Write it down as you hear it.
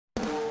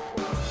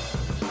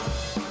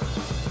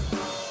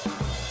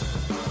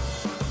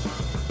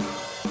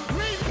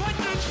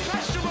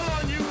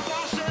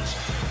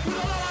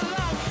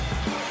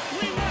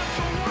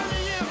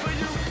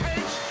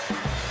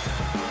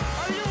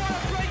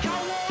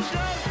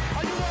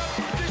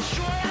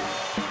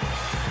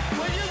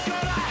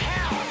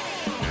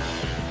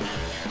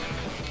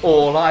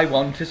All I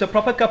want is a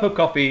proper cup of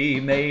coffee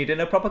made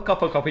in a proper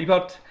cup of coffee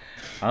pot.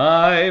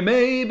 I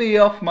may be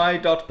off my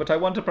dot, but I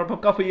want a proper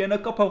coffee in a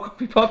cup of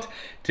coffee pot.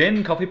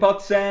 Tin coffee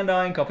pots and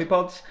iron coffee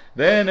pots,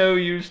 they're no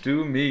use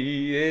to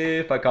me.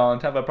 If I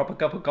can't have a proper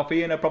cup of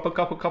coffee in a proper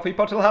cup of coffee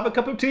pot, I'll have a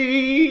cup of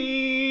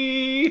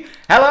tea.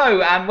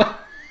 Hello and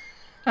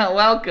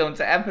welcome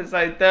to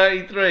episode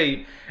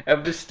 33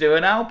 of the Stu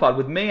and Al pod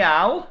with me,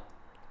 Al.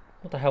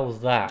 What the hell was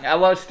that?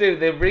 Well, Stu,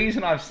 the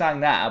reason I've sang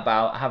that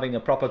about having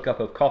a proper cup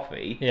of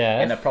coffee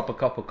in a proper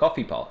cup of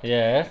coffee pot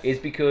is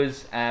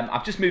because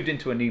I've just moved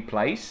into a new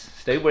place.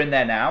 Stu, we're in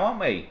there now, aren't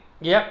we?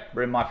 Yep.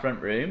 We're in my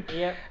front room.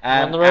 Yep.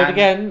 On the road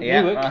again.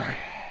 Yeah.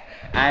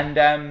 And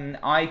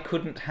I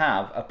couldn't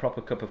have a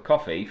proper cup of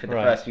coffee for the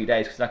first few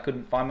days because I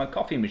couldn't find my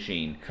coffee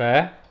machine.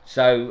 Fair.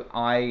 So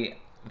I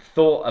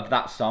thought of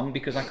that song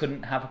because I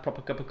couldn't have a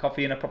proper cup of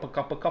coffee in a proper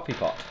cup of coffee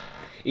pot.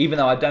 Even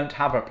though I don't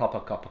have a proper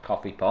cup of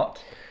coffee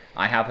pot,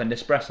 I have an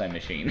espresso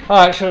machine.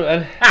 Alright, sure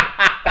then.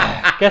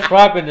 Guess where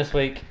I've been this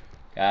week?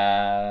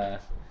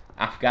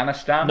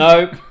 Afghanistan?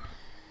 Nope.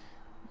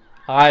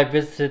 I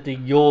visited the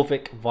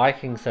Jorvik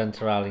Viking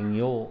Centre out in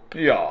York.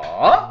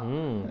 Yeah.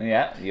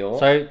 Yeah, York.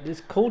 So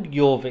it's called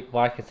Jorvik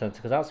Viking Centre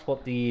because that's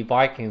what the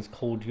Vikings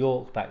called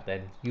York back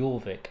then.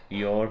 Jorvik.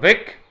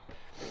 Jorvik.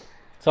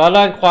 So I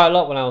learned quite a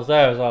lot when I was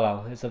there as well,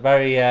 Al. It's a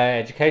very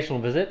educational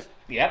visit.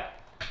 Yep.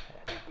 I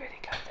didn't really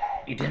go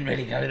there. You didn't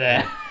really go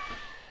there.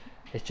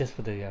 It's just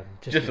for the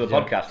just for the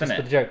podcast, isn't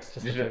it? Just for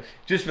the jokes.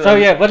 Just for so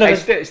the, yeah, but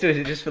is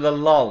it just for the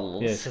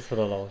lols? Yeah, it's just for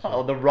the lols.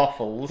 Oh, the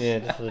ruffles. Yeah,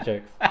 just for the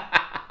jokes.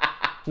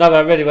 No, but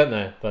I really went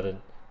there. But I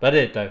didn't. But I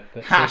did though.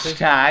 But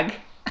Hashtag.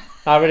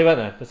 I really went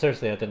there, but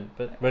seriously, I didn't.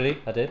 But really,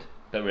 I did.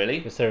 But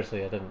really? But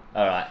seriously, I didn't.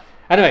 All right.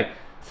 Anyway,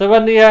 so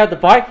when the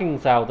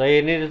Vikings out,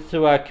 they needed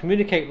to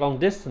communicate long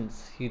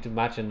distance. You'd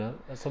imagine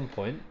at some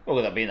point. Well,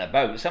 they'll be in their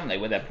boats, haven't they,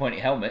 with their pointy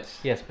helmets?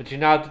 Yes, but do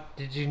you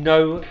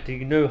know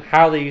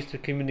how they used to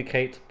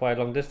communicate by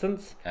long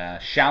distance?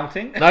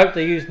 Shouting. Nope,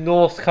 they used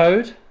Norse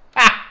code.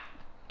 To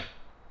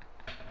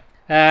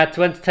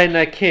entertain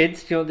their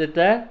kids. Do you know what they did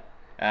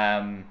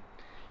there?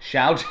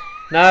 Shout.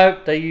 No,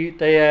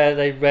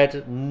 they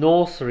read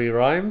nursery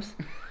rhymes.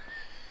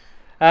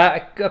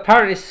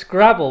 Apparently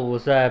Scrabble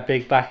was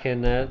big back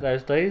in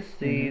those days.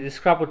 The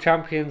Scrabble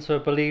champions were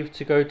believed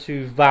to go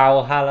to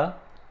Valhalla.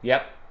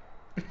 Yep.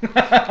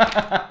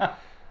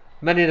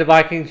 Many of the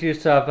Vikings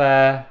used to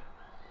have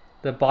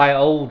to buy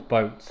old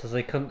boats as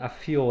they couldn't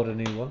afford a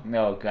new one.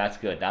 No, that's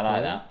good. I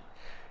like that.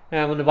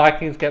 And when the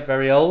Vikings get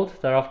very old,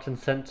 they're often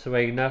sent to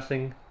a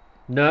nursing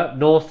home.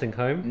 Nursing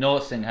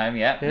home,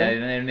 yeah.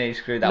 No,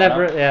 screw that one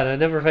up. Yeah, they're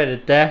never afraid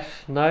of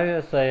death, no,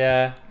 as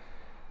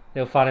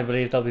they'll finally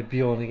believe they'll be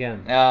born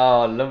again.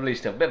 Oh, lovely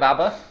stuff. Bit of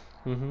ABBA.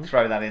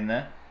 Throw that in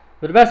there.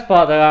 But the best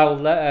part,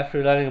 though,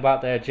 after learning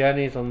about their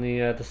journeys on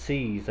the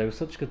seas, they were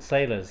such good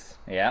sailors.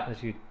 Yeah.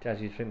 As you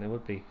think they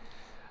would be.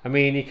 I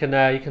mean, you can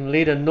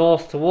lead a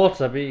Norse to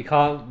water, but you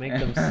can't make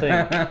them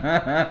sink.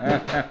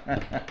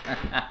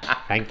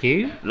 Thank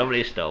you.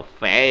 Lovely stuff.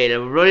 Hey,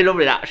 really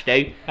lovely that,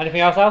 Stu.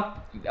 Anything else,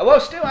 Al? Well,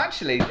 Stu,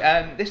 actually,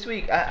 this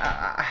week,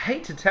 I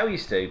hate to tell you,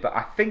 Stu, but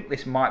I think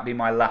this might be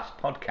my last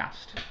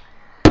podcast.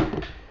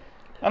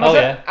 And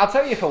I'll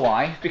tell you for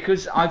why.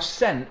 Because I've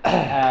sent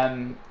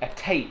a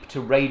tape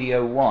to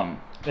Radio 1.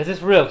 Is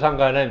this real? I'm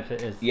going home if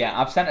it is. Yeah,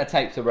 I've sent a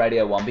tape to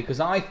Radio 1 because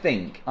I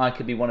think I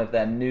could be one of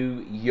their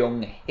new,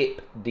 young,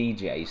 hip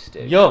DJs, Stu.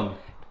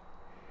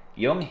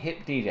 Young,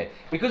 hip DJ.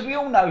 Because we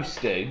all know,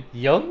 Stu,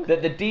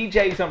 that the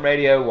DJs on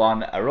Radio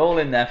 1 are all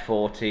in their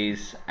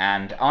 40s,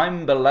 and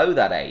I'm below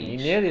that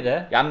age. You're nearly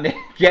there. I'm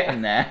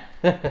getting there.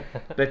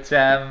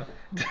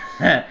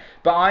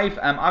 But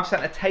I've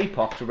sent a tape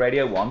off to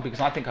Radio 1 because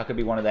I think I could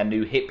be one of their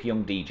new, hip,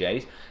 young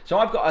DJs. So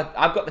I've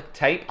got the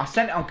tape. I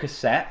sent it on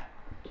cassette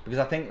because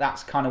I think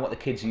that's kind of what the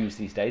kids use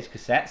these days,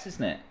 cassettes,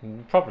 isn't it?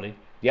 Probably.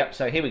 Yep,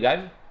 so here we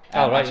go.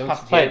 Right, you want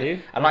to play it, do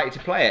you? I'd like you to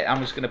play it. I'm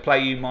just going to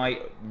play you my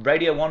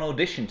Radio 1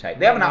 audition tape.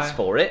 They haven't asked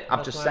for it,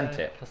 I've just sent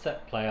it.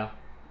 Cassette player.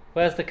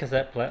 Where's the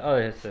cassette player? Oh,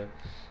 yes, sir.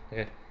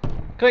 Okay.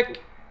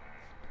 Click.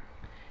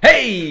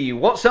 Hey,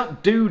 what's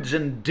up, dudes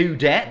and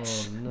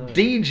dudettes? Oh, no.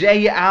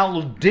 DJ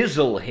Al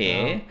Dizzle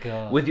here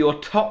with your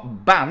top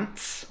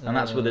bants, and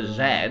that's with a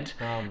Z,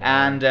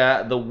 and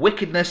the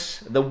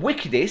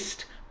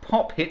wickedest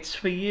pop hits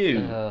for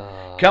you.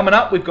 Coming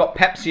up, we've got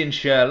Pepsi and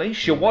Shirley,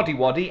 Shawaddy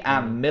Waddy,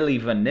 and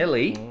Milli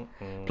Vanilli.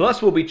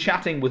 Plus, we'll be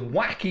chatting with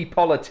wacky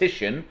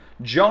politician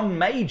John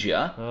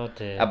Major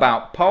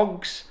about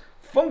pogs,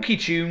 funky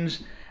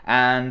tunes,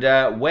 and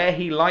where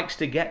he likes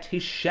to get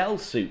his shell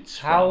suits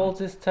from. How old's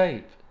this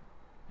tape?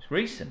 It's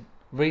recent.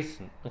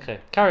 Okay,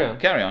 carry on.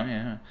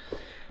 Yeah.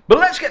 But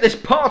let's get this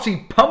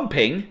party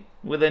pumping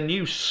with a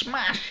new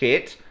smash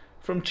hit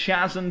from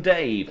Chaz and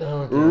Dave.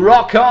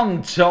 Rock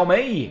on,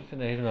 Tommy!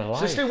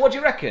 So, Stu, what do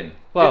you reckon?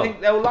 Well, do you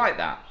think they'll like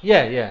that?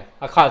 Yeah.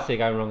 I can't see it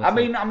going wrong. I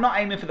mean, I'm not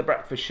aiming for the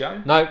breakfast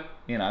show. No.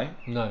 You know.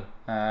 No.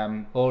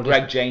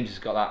 Greg James has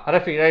got that. I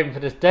don't think you're aiming for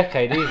this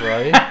decade either,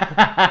 are you?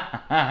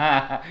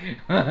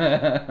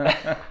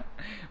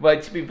 Well,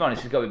 to be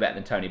honest, it's got to be better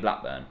than Tony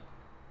Blackburn.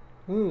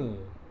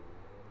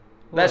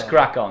 Let's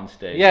crack on,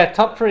 Steve. Yeah,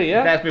 top 3,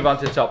 yeah? Let's move on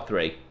to the top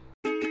 3.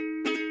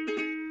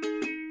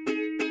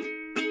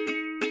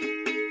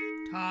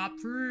 Top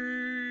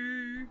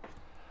 3.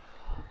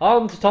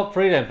 On to top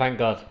 3 then, thank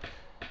God.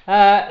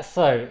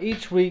 So,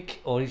 each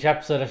week, or each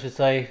episode I should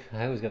say,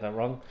 I always get that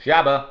wrong.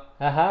 Shabba.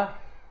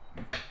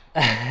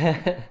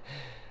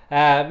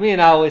 Me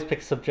and I always pick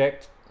a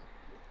subject,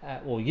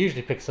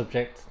 usually pick a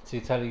subject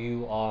to tell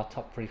you our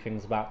top 3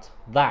 things about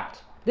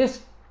that.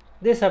 This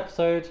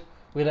episode,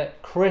 we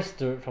let Chris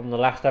do it from the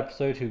last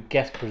episode, who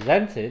guest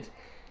presented.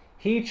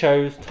 He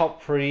chose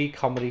top 3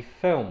 comedy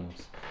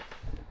films.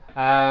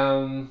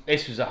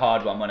 This was a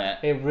hard one, wasn't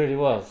it? It really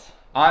was.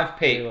 I've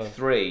picked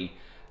 3,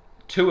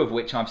 2 of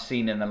which I've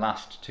seen in the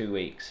last 2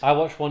 weeks. I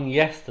watched one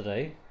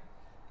yesterday.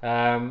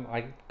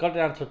 I got it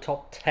down to a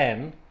top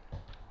 10.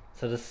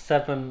 So there's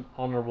 7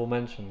 honourable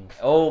mentions.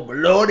 Oh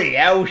bloody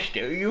hell,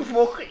 Stu! You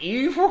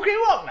fucking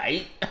what,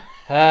 mate?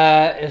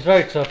 It's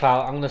very tough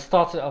out. I'm going to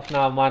start it off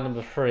now. My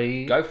number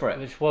 3. Go for it.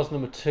 Which was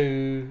number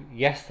 2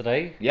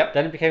 yesterday. Yep.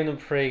 Then it became number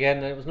 3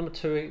 again. Then it was number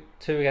 2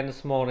 again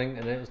this morning,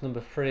 and then it was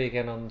number 3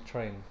 again on the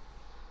train.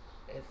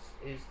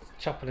 It's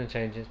chopping and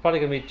changing. It's probably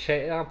going to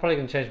be. I'm probably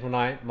going to change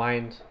my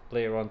mind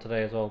later on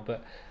today as well.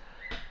 But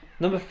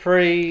number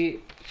 3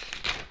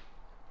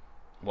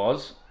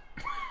 was.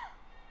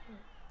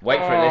 Wait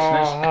for it,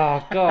 listeners.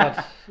 Oh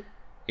God.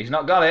 He's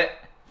not got it.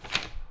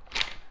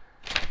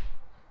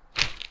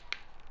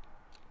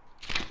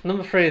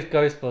 Number 3 is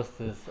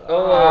Ghostbusters.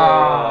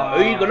 Oh,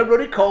 who are you gonna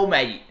bloody call,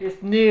 mate?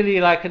 It's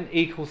nearly like an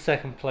equal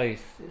second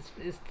place.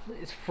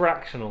 It's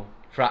fractional.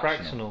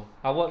 Fractional.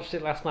 I watched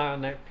it last night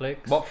on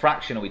Netflix. What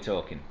fraction are we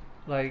talking?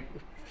 Like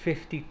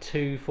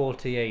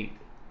 52-48.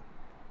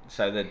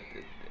 So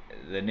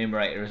the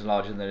numerator is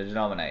larger than the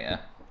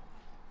denominator.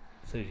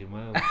 Suits your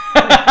mouth.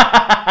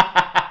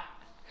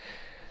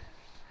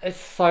 It's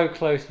so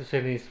close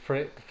between these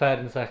third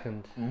and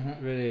second. Mm-hmm. It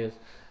really is.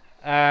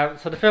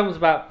 So the film's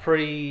about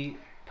 3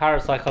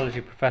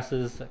 parapsychology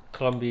professors at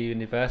Columbia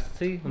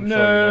University. I'm sure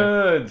you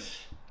know.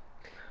 Nerds!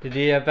 Did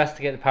they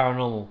investigate the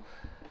paranormal?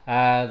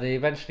 They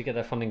eventually get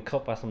their funding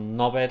cut by some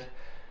knobhead.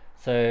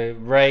 So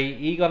Ray,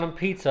 Egon and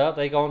Peter,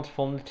 they go on to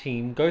form the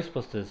team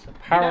Ghostbusters, a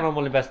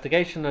paranormal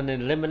investigation and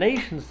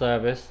elimination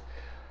service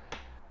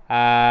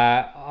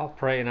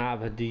operating out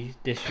of a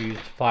disused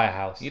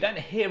firehouse. You don't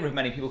hear of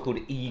many people called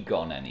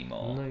Egon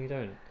anymore. No, you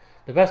don't.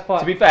 The best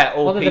part. To be fair,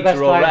 all one Peter of the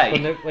best or lines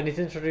Ray. when he's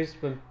introduced,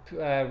 when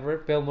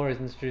Bill Murray's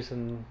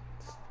introducing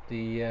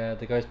the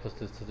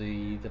Ghostbusters to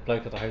the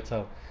bloke at the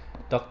hotel.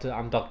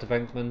 I'm Dr.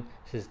 Venkman.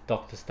 This is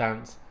Dr.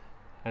 Stantz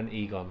and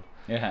Egon.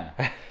 Yeah.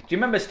 Do you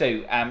remember,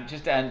 Stu?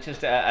 Just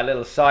a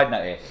little side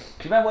note here.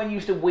 Do you remember when you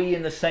used to wee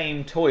in the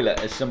same toilet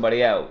as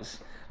somebody else?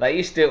 Like you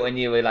used to do it when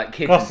you were like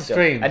kids. Cross and the stuff.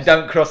 streams. And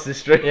don't cross the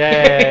stream.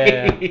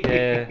 Yeah.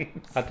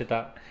 I did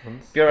that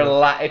once.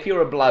 If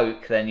you're a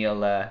bloke, then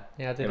you'll I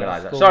did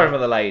realise that. that. Sorry for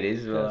the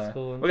ladies.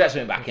 We'll get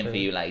something back in for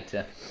you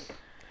later.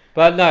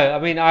 But no, I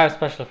mean, I have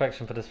special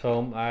affection for this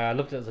film. I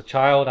loved it as a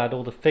child. I had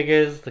all the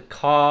figures, the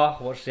car,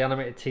 watched the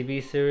animated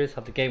TV series,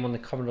 had the game on the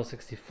Commodore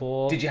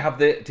 64. Did you have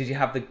the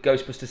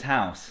Ghostbusters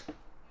house?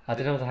 I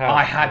didn't have the house.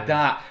 I had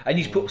that, and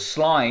you used to put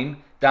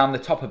slime down the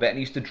top of it, and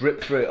it used to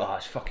drip through it. Oh,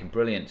 it's fucking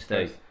brilliant, Stu.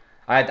 Nice.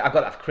 I got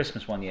that for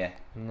Christmas one year.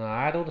 No,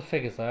 I had all the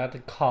figures. I had the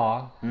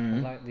car,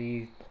 like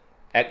the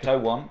Ecto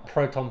 1.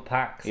 proton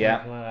pack, something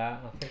like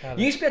that. I think I had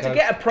You used to be able to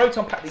get a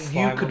proton pack that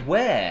you could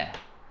wear.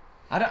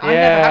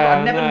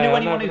 I never knew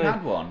anyone who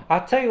had one.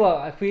 I'll tell you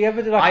what, if we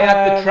ever do like I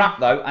had the trap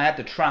though. I had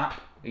the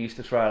trap. I used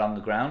to throw it on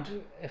the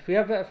ground. If I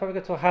ever go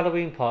to a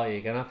Halloween party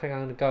again, I think I'm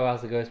going to go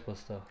as a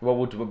Ghostbuster. Well,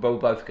 we'll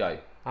both go.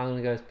 I'm going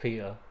to go as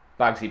Peter.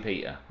 Bagsy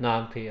Peter. No,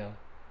 I'm Peter.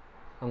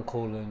 I'm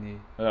cooler than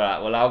you.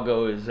 Alright, well I'll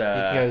go as... you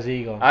can go as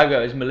Egon. I'll go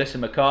as Melissa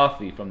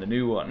McCarthy from the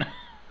new one.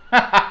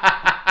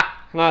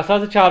 No, so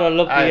as a child I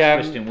loved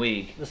Kristen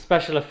Wiig. the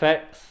special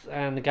effects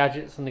and the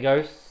gadgets and the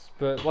ghosts,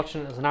 but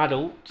watching it as an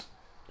adult...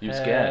 You were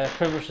scared?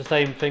 Pretty much the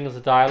same thing as the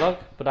dialogue,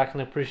 but I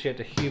can appreciate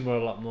the humour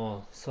a lot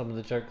more. Some of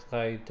the jokes that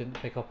I didn't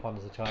pick up on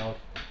as a child,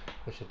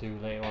 which I do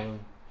later on.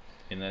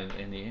 In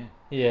the year.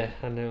 Yeah,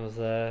 and it was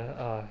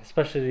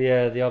especially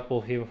the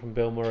oddball humour from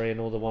Bill Murray and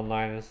all the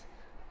one-liners.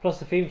 Plus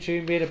the theme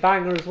tune being a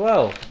banger as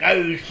well.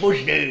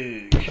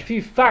 Ghostbusters! A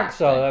few facts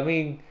though, I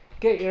mean,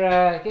 get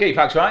your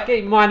facts right. Get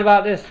your mind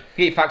about this.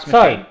 Get your facts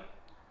machine.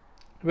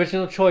 So,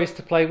 original choice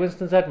to play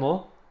Winston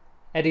Zedmore,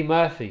 Eddie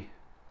Murphy.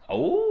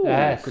 Oh,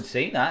 yes. Could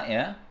see that,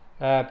 yeah.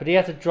 But he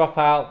had to drop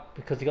out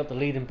because he got the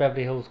lead in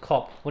Beverly Hills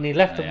Cop. When he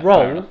left the fair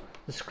role, enough.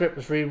 the script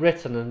was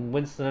rewritten and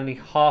Winston only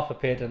half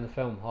appeared in the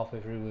film, halfway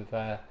through with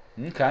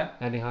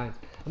Andy Hines.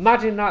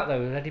 Imagine that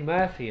though, with Eddie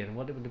Murphy and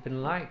what it would have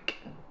been like.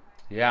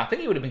 Yeah, I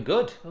think he would have been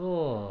good.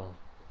 Oh,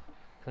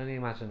 can you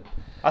imagine?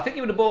 I think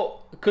he would have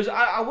bought... Because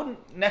I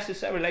wouldn't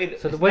necessarily...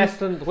 So the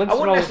Winston role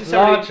was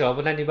larger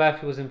when Eddie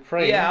Murphy was in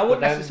frame. Yeah, I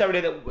wouldn't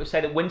necessarily say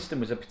that Winston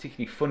was a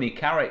particularly funny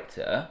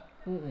character.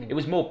 Mm-mm. It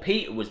was more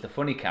Peter was the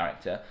funny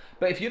character.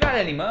 But if you'd had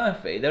Eddie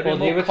Murphy, there'd be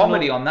more original,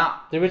 comedy on that.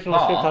 The original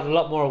part. script had a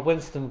lot more of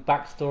Winston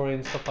backstory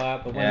and stuff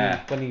like that. But Yeah.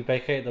 when he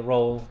vacated the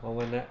role, or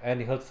when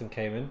Ernie Hudson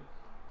came in,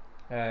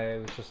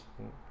 It was just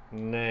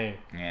no.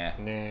 Yeah.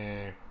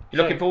 No. You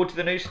looking forward to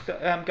the new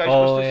Ghostbusters?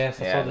 Oh yes,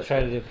 I saw the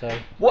trailer the other day.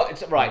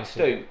 Right,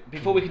 Stu,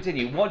 before we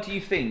continue, what do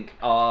you think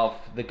of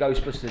the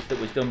Ghostbusters that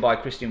was done by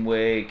Kristen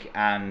Wiig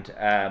and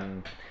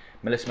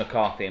Melissa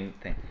McCarthy and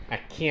thing? I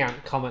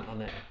can't comment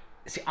on it.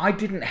 See, I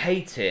didn't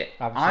hate it.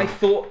 I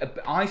saw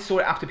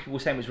it after people were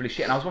saying it was really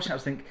shit, and I was watching it, I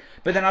was thinking,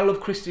 but then I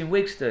love Kristen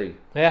Wiig, Stu.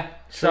 Yeah.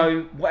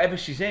 So whatever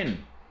she's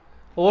in,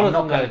 I'm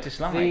not going to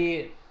dislike.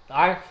 See,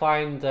 I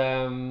find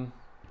could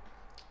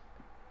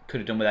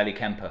have done with Ellie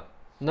Kemper.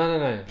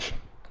 No.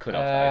 Could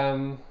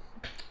have.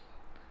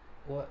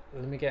 What?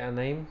 Let me get her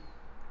name.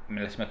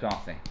 Melissa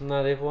McCarthy.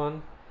 No, the other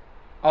one.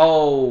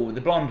 Oh,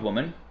 the blonde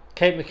woman.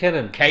 Kate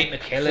McKinnon.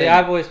 See,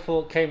 I've always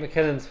thought Kate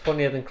McKinnon's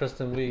funnier than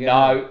Kristen Wiig.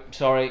 No,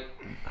 sorry.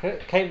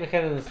 Kate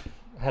McKinnon's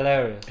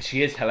hilarious.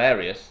 She is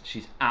hilarious.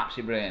 She's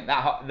absolutely brilliant.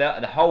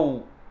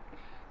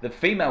 The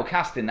female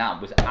cast in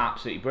that was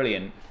absolutely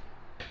brilliant.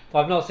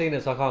 I've not seen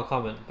it, so I can't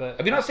comment. But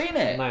have you not seen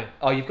it? No.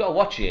 Oh, you've got to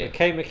watch it. But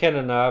Kate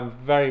McKinnon, I'm a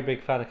very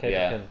big fan of Kate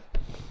McKinnon.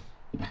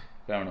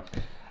 Fair enough.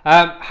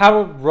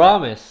 Harold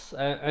Ramis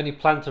only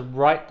planned to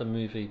write the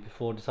movie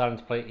before deciding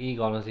to play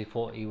Egon, as he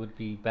thought he would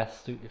be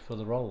best suited for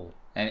the role.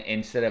 And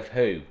instead of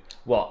who?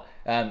 What?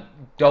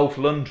 Dolph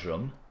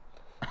Lundgren?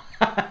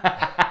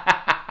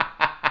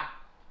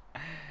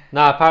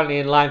 No, apparently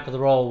in line for the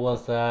role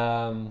was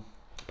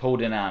Paul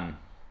Danan.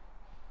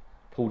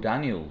 Paul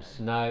Daniels.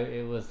 No,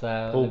 it was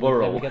Paul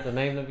Burrell. Let me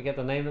get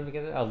the name.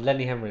 Oh,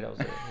 Lenny Henry, that was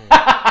it.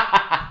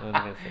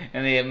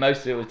 And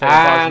most of it was taken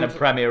part in a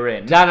Premier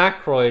Inn. Dan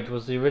Aykroyd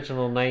was the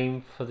original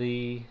name for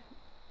the...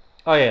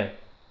 Oh yeah.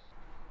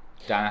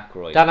 Dan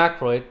Aykroyd. Dan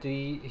Aykroyd,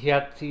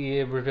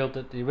 he revealed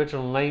that the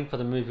original name for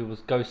the movie was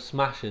Ghost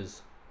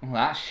Smashers. Well,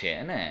 that's shit,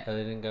 isn't it? So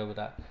they didn't go with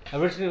that.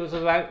 Originally it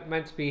was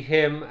meant to be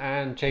him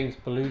and James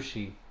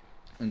Belushi.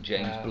 And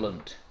James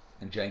Blunt.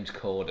 And James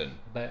Corden.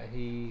 But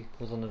he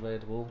was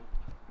unavailable.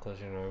 Because,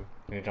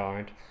 he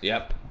died.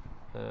 Yep.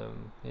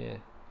 Yeah.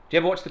 Do you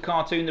ever watch the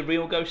cartoon, The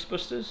Real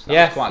Ghostbusters?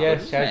 Yes,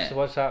 good, I used to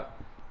watch that.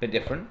 Bit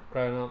different.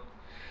 Growing up.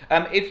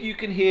 If you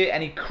can hear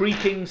any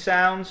creaking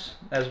sounds,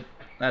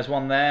 there's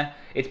one there.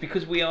 It's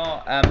because we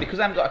are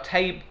because I haven't got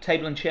a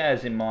table and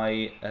chairs in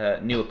my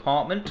new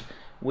apartment.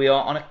 We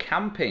are on a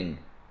camping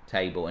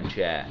table and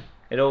chair.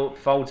 It all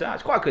folds out.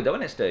 It's quite good though,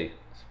 isn't it, Stu?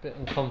 It's a bit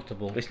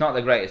uncomfortable. It's not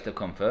the greatest of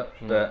comfort,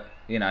 but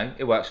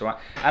it works alright.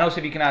 And also,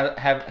 if you can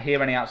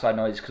hear any outside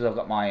noise, because I've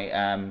got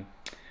my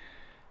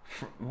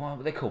what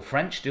are they called?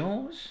 French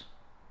doors?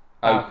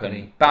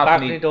 Open.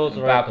 Balcony doors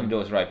are open.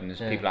 Doors are open.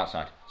 There's people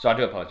outside. So I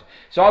do apologise.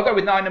 So I'll go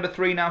with number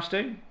 3 now,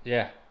 Stu.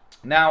 Yeah.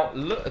 Now,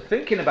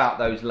 thinking about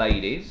those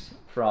ladies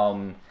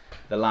from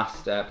the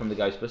last, from the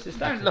Ghostbusters,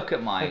 don't look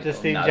at my... I've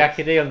just seen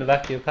Jackie D on the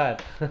back of your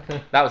pad.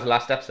 That was the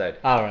last episode.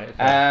 Alright.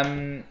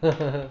 I'm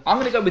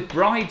going to go with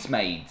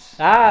Bridesmaids.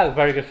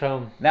 Very good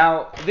film.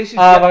 Now, this is...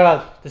 Oh my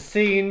god, the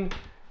scene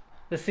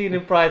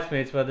in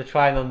Bridesmaids where they're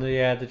trying on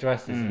the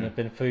dresses and they've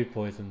been food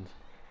poisoned.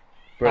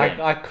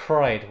 I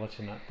cried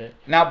watching that bit.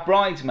 Now,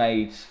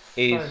 Bridesmaids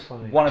is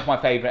one of my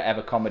favourite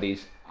ever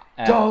comedies.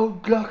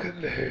 Don't look at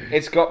me.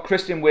 It's got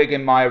Kristen Wiig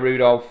and Maya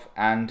Rudolph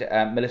and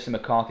Melissa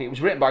McCarthy. It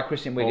was written by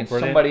Kristen Wiig and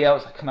somebody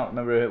else. I cannot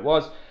remember who it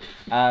was.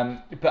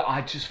 But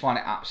I just find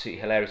it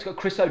absolutely hilarious. It's got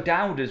Chris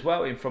O'Dowd as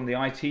well from the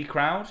IT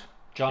Crowd.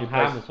 John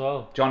Hamm as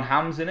well. John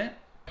Hamm's in it.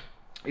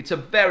 It's a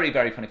very,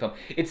 very funny film.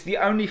 It's the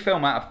only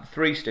film out of the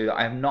 3, Stu, that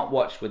I have not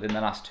watched within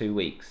the last 2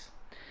 weeks.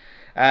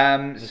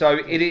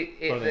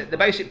 The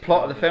basic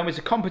plot of the film is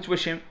a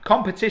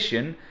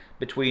competition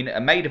between a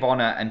maid of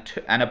honour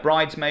and a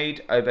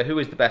bridesmaid over who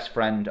is the best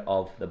friend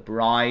of the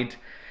bride.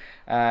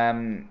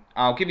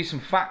 I'll give you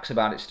some facts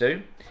about it,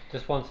 Stu.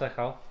 Just one sec,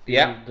 Al.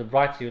 Yeah. The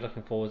writer you're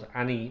looking for was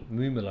Annie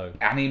Mumolo.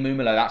 Annie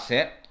Mumolo, that's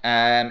it.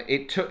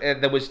 It took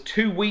there was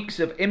 2 weeks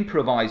of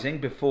improvising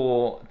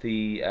before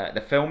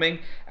the filming,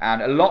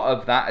 and a lot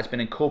of that has been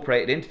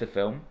incorporated into the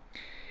film.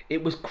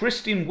 It was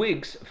Kristen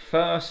Wiig's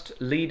first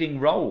leading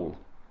role,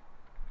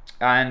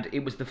 and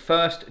it was the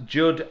first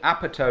Judd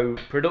Apatow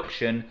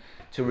production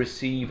to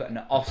receive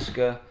an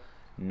Oscar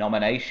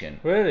nomination.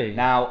 Really?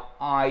 Now,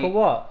 For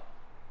what?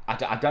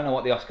 I don't know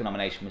what the Oscar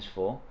nomination was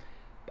for.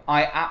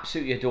 I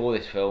absolutely adore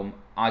this film.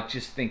 I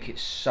just think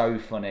it's so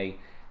funny.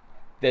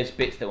 There's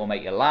bits that will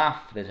make you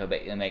laugh. There's a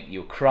bit that will make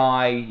you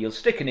cry. You'll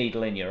stick a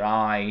needle in your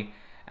eye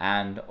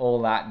and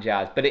all that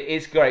jazz. But it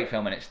is a great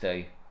film, and it's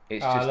just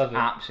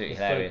absolutely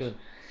hilarious. So good.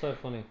 So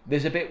funny.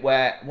 There's a bit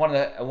where one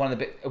of the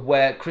bit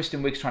where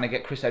Kristen Wiig's trying to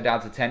get Chris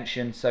O'Dowd's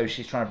attention, so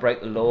she's trying to break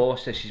the law.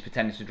 So she's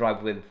pretending to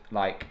drive with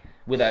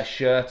her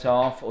shirt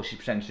off, or she's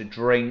pretending to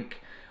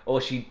drink,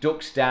 or she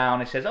ducks down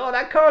and says, "Oh,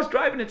 that car's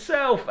driving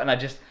itself," and I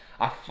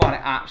find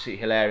it absolutely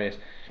hilarious.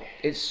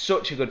 It's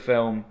such a good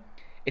film.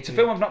 It's a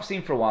film I've not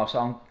seen for a while,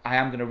 so I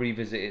am going to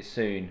revisit it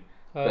soon.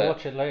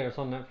 Watch it later. It's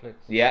on Netflix.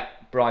 Yeah,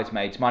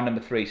 Bridesmaids. My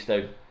number 3,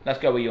 Stu. Let's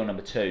go with your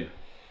number 2.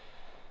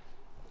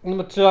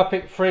 Number 2, I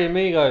picked Three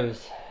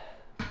Amigos.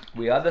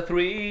 We are the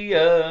Three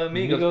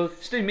Amigos.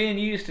 Stu, me and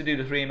you used to do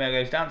the Three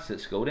Amigos dance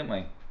at school, didn't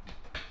we?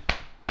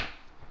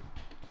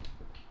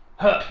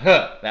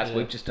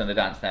 We've just done the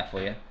dance there for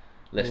you.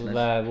 listeners.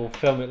 We'll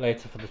film it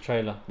later for the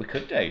trailer. We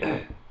could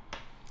do.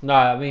 No,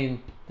 I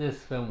mean, this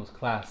film was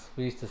class.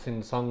 We used to sing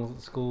the songs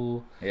at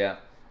school. Yeah.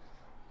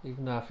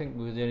 Even though I think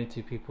we were the only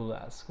two people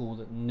at school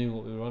that knew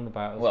what we were on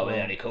about. Well, we're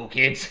the only cool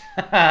kids.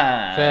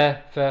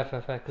 Fair.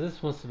 Because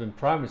this must have been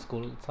primary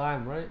school at the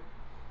time, right?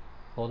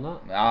 Or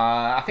not?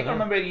 I think I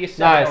remember year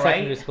 7 or 8.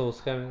 Secondary school.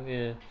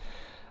 Yeah.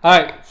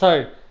 Alright,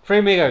 so, Three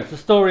Amigos. The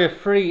story of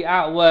three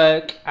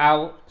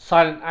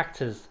silent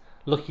actors.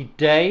 Lucky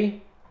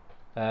Day,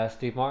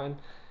 Steve Martin,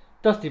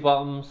 Dusty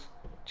Bottoms,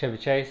 Chevy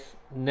Chase,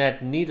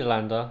 Ned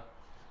Nederlander.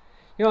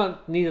 You know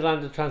what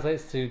Nederlander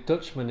translates to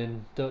Dutchman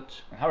in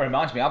Dutch? That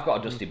reminds me, I've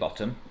got a dusty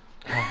bottom.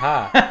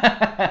 Haha.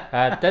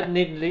 Ned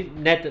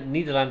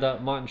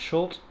Nederlander, Martin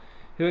Short,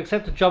 who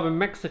accepted a job in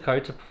Mexico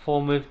to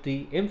perform with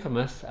the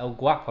infamous El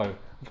Guapo.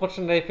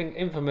 Unfortunately, they think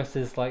infamous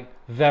is like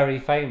very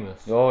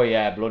famous. Oh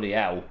yeah, bloody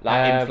hell.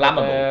 Like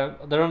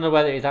inflammable. They're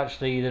unaware that he's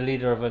actually the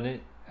leader of an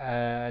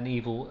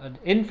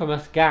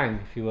infamous gang,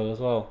 if you will, as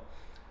well.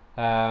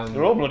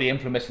 They're all bloody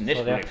infamous in this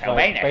so movie.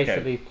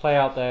 Basically play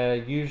out their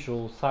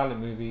usual silent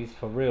movies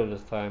for real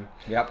this time.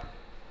 Yep.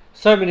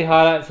 So many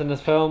highlights in this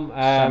film. So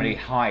many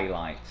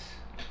highlights.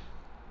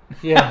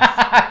 Yeah.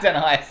 I don't know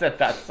how I said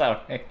that,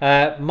 sorry.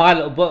 My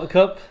Little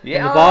Buttercup in the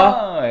Yeah,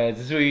 bar. it's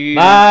the sweetest.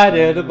 My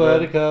Little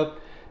Buttercup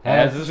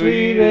has the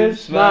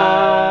sweetest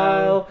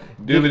smile.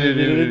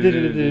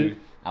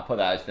 I'll put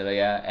that as the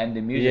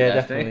ending music. Yeah,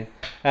 definitely.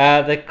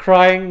 They're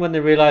crying when they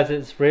realise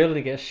it's real and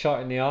he gets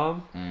shot in the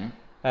arm.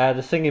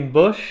 The singing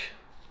bush,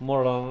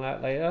 more on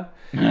that later.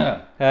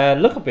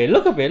 Look up here,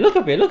 look up here, look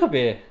up here, look up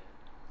here.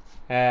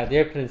 The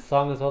opening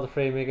song as well, the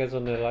Three Amigos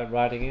when they're like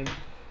riding in.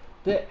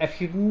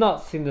 If you've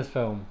not seen this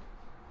film,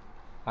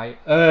 I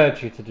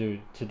urge you to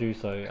do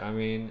so. I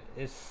mean,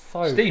 it's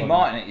so Steve funny.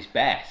 Martin at his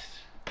best.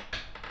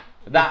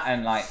 That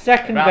and like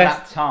second around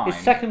best that time. His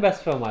second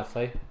best film, I'd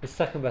say. His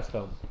second best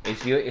film.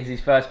 Is his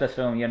first best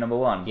film your number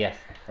one? Yes.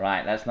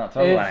 Right, let's not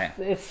talk about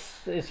it.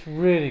 It's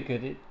really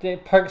good.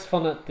 It pokes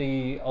fun at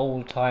the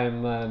old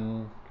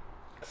time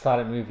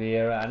silent movie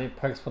era, and it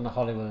pokes fun at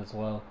Hollywood as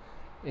well.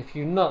 If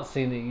you've not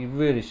seen it, you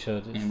really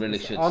should.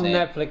 It's on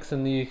Netflix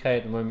in the UK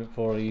at the moment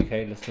for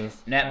UK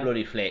listeners.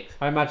 Bloody flick.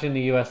 I imagine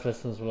the US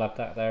listeners will have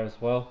that there as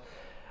well.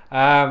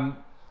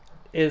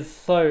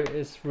 It's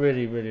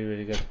really, really,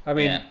 really good. I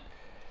mean,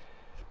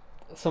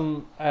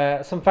 some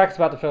facts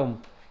about the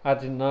film I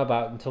didn't know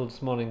about until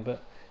this morning,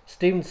 but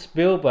Steven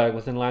Spielberg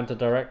was in line to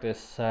direct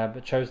this,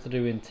 but chose to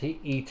do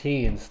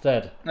E.T.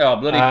 instead. Oh,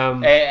 bloody!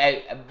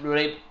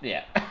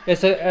 Yeah.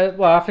 It's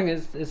I think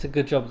it's a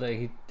good job that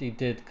he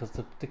did, because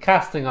the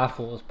casting I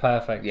thought was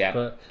perfect. Yeah.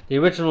 But the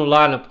original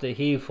lineup that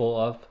he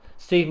thought of,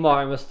 Steve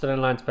Martin was still in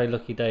line to play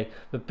Lucky Day,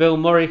 but Bill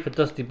Murray for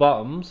Dusty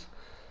Bottoms,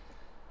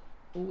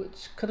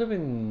 which could have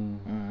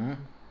been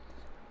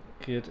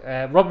good.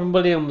 Robin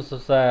Williams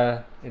was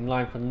in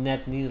line for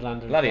Ned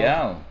Nederlander. Bloody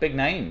hell, big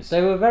names.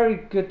 They were very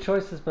good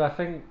choices, but I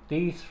think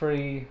these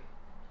three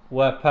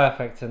were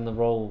perfect in the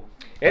role.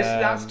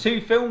 That's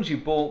two films you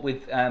bought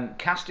with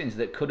castings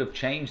that could have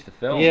changed the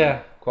film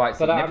quite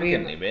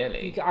significantly,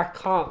 really. I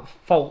can't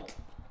fault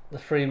the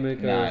Three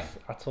Amigos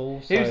at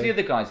all. So. Who's the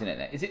other guys in it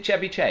then? Is it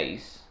Chevy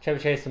Chase? Chevy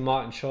Chase and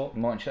Martin Short.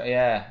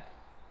 Yeah.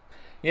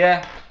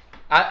 Yeah.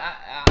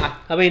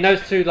 I mean,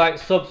 those two like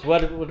subs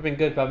would have been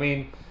good, but I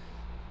mean,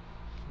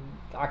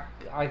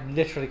 I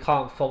literally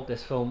can't fault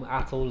this film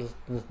at all.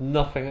 There's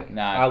nothing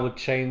I would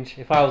change.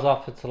 If I was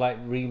offered to like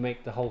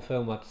remake the whole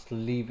film, I'd just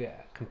leave it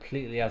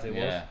completely as it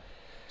was.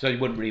 So you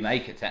wouldn't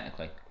remake it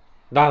technically?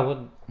 No, I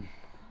wouldn't.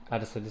 I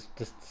just said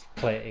just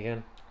play it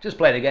again. Just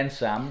play it again,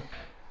 Sam.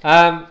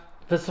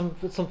 There's some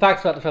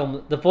facts about the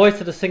film. The voice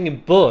of the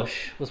singing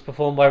bush was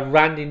performed by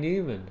Randy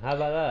Newman. How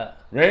about that?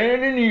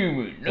 Randy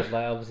Newman. Just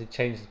like obviously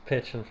changed his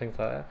pitch and things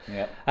like that.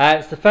 Yeah.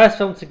 It's the first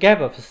film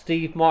together for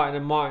Steve Martin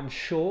and Martin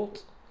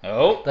Short.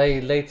 Oh.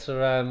 They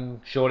later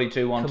Shorty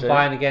 212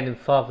 combine again in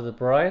Father the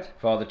Bride.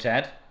 Father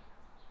Ted.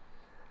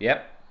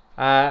 Yep.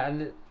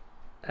 The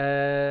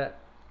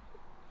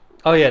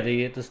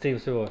Steven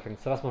Spielberg thing.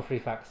 So that's my 3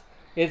 facts.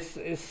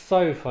 It's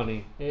so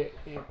funny. It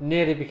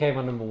nearly became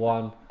my number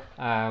one.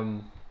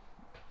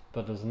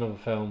 But there was another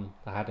film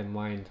I had in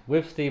mind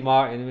with Steve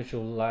Martin, which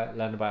you'll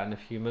learn about in a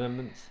few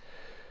moments.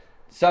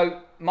 So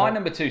my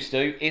number 2,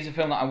 Stu, is a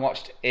film that I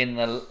watched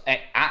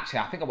actually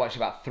I think I watched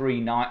about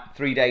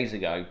 3 days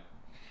ago,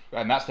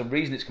 and that's the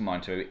reason it's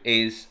combined to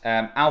is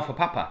Alpha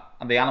Papa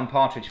and the Alan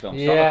Partridge film.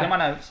 Start looking at my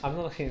notes. I'm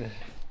not looking at it.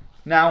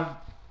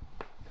 Now,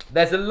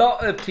 there's a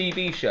lot of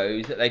TV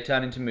shows that they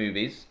turn into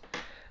movies.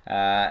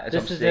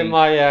 This is in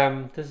my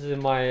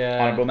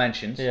honourable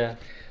mentions. Yeah.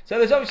 So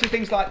there's obviously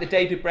things like the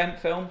David Brent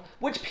film,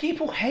 which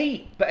people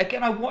hate. But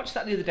again, I watched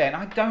that the other day and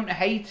I don't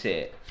hate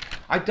it.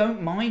 I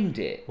don't mind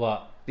it.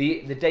 What?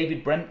 The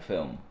David Brent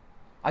film.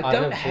 I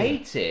don't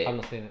hate it. I've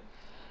not seen it.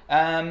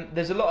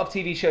 There's a lot of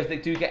TV shows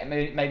that do get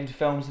made into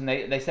films and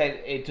they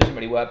say it doesn't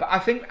really work. But I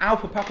think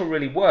Alpha Papa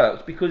really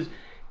worked because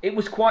it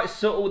was quite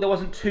subtle. There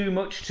wasn't too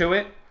much to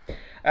it.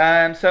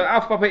 So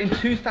Alpha Papa in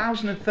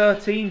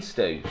 2013,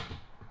 Stu.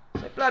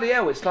 So bloody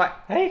hell, it's like...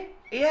 Hey?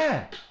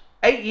 Yeah.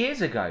 8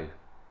 years ago.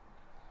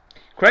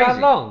 Crazy. That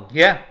long?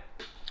 Yeah.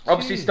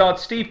 Obviously Jeez. starred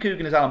Steve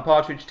Coogan as Alan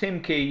Partridge,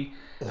 Tim Key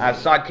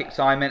as sidekick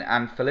Simon,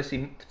 and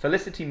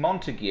Felicity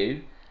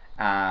Montague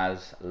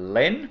as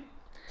Lynn.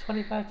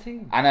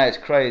 2013. I know, it's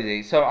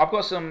crazy. So I've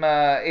got some.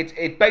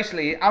 It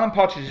basically Alan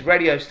Partridge's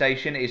radio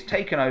station is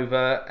taken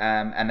over,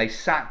 and they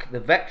sack the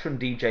veteran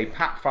DJ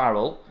Pat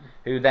Farrell,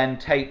 who then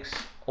takes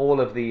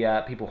all of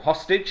the people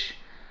hostage,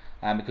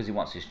 because he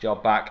wants his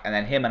job back. And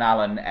then him and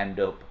Alan end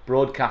up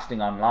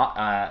broadcasting on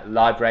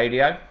live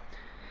radio,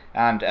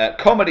 and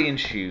comedy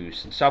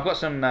ensues. So I've got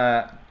some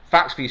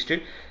facts for you,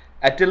 Stu.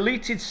 A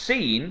deleted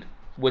scene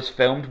was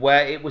filmed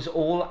where it was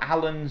all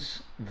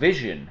Alan's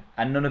vision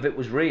and none of it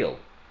was real.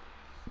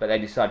 But they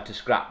decided to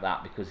scrap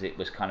that because it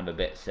was kind of a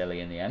bit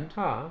silly in the end.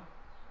 Ah.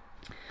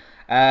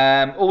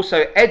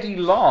 Also, Eddie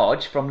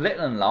Large from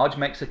Little and Large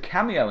makes a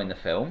cameo in the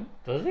film.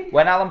 Does he?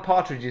 When Alan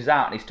Partridge is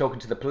out and he's talking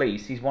to the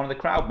police, he's one of the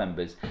crowd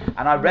members.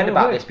 And I read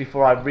about this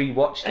before I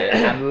rewatched it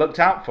and looked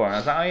out for him. I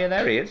was like, oh yeah,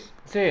 there he is.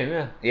 See him,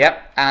 yeah.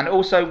 Yep. And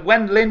also,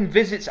 when Lynn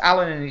visits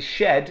Alan in his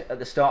shed at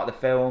the start of the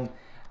film,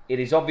 it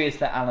is obvious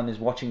that Alan is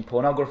watching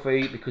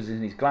pornography because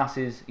in his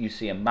glasses you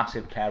see a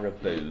massive pair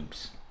of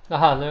boobs.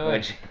 Ah, no way.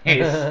 Which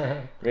is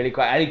really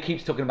quite. And he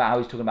keeps talking about how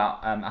he's talking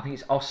about, I think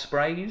it's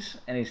ospreys,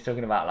 and he's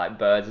talking about like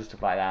birds and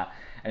stuff like that.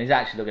 And he's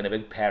actually looking at a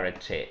big pair of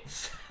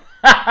tits.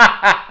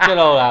 Good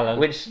old Alan.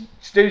 Which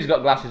Stu's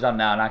got glasses on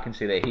now, and I can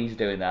see that he's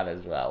doing that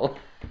as well.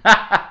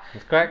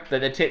 That's correct. But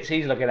the tits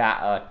he's looking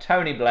at are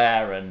Tony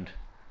Blair and.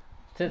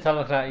 Tits I'm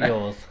looking at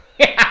yours.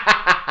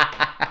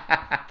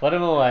 Put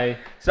him away.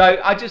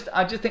 So I just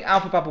think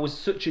Alpha Papa was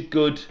such a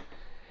good.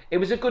 It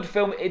was a good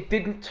film. It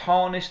didn't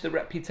tarnish the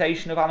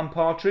reputation of Alan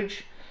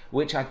Partridge,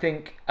 which I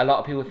think a lot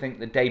of people think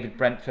the David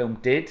Brent film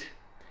did.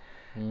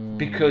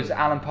 Because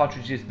Alan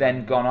Partridge has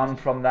then gone on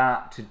from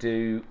that to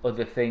do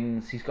other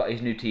things. He's got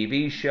his new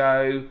TV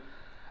show.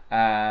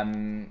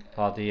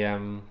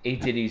 He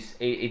did his.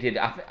 He did.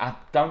 I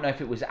don't know if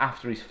it was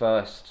after his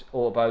first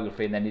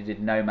autobiography, and then he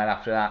did Nomad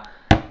after that.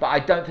 But I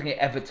don't think it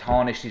ever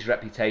tarnished his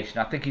reputation.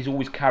 I think he's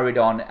always carried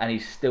on, and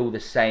he's still the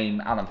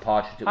same Alan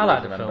Partridge. I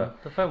like the film.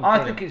 The film.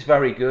 I think it's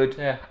very good.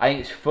 Yeah. I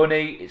think it's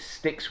funny. It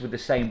sticks with the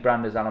same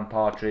brand as Alan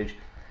Partridge,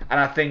 and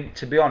I think,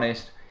 to be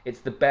honest, it's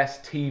the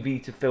best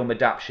TV to film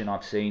adaptation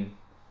I've seen,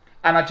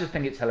 and I just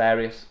think it's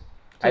hilarious.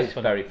 It's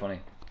very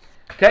funny.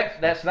 Okay,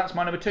 that's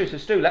my number 2. So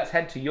Stu, let's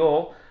head to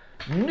your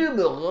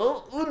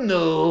numero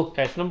uno.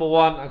 Okay, so number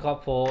 1 I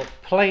got for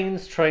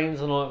Planes,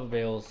 Trains and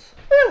Automobiles.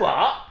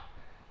 What?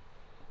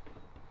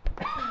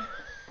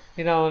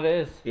 You know what it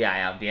is? Yeah, I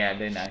have. Yeah, I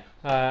do know.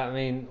 I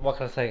mean, what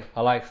can I say? I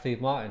like Steve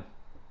Martin.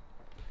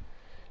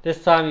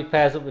 This time he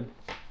pairs up with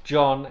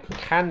John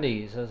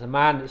Candy as a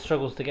man that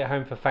struggles to get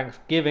home for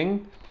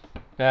Thanksgiving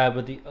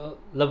with the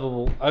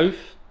lovable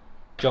oaf,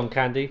 John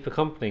Candy, for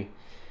company.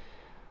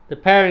 The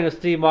pairing of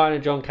Steve Martin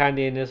and John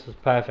Candy in this was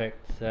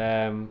perfect.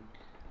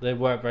 They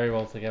work very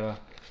well together,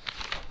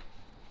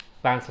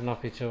 bouncing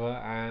off each other.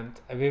 And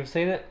have you ever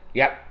seen it?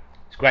 Yep,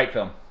 it's a great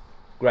film.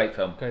 Great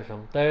film. Great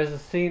film. There is a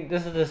scene.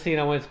 This is the scene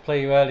I wanted to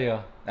play you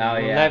earlier. Oh,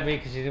 you yeah. let me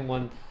because you didn't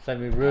want to let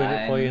me ruin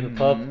it for you in the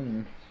pub.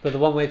 But the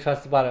one where he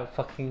tries to buy that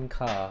fucking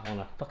car on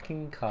a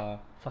fucking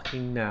car,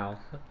 fucking now.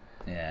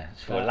 Yeah,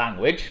 it's for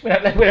language. We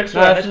don't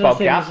swear on this This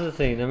podcast. is the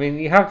scene. I mean,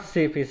 you have to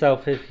see it for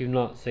yourself if you've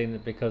not seen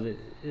it because it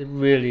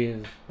really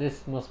is.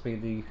 This must be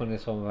the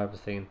funniest film I've ever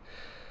seen.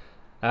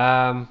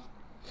 It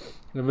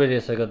really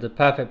is so good. The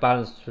perfect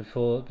balance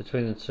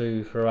between the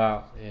two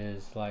throughout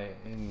is like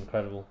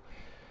incredible.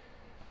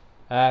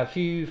 A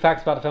few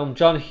facts about the film.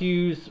 John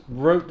Hughes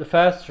wrote the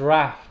first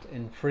draft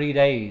in 3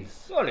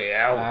 days. Bloody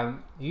hell.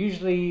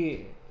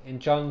 Usually in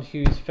John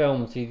Hughes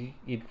films,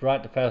 he'd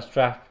write the first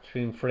draft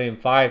between 3 and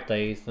 5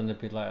 days. Then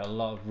there'd be like a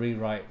lot of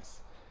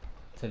rewrites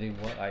till he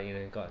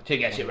got to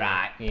get it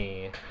right.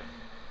 Yeah.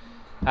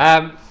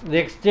 The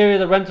exterior of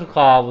the rental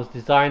car was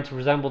designed to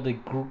resemble the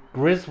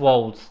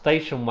Griswold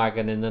station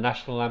wagon in the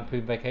National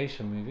Lampoon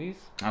Vacation movies.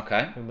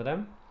 Okay. Remember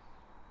them?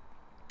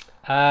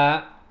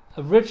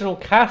 Original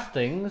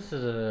casting. This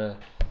is a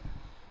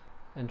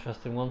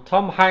interesting one.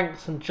 Tom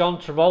Hanks and John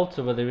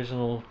Travolta were the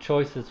original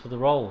choices for the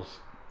roles.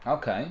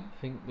 Okay. I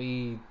think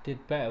we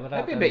did better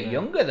without Maybe a bit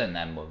younger than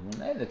them, weren't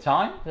they, at the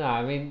time? No,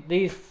 I mean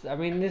this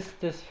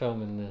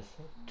film and this.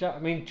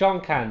 John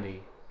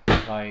Candy,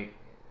 like,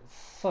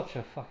 such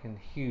a fucking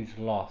huge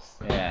loss.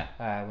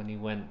 Yeah. When he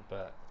went,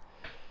 but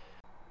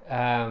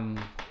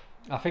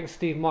I think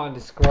Steve Martin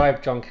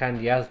described John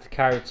Candy as the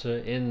character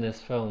in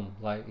this film.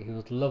 Like, he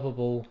was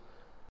lovable,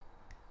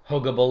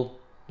 huggable,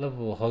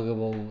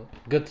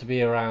 good to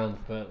be around,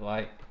 but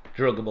like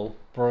druggable,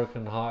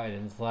 broken hearted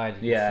inside.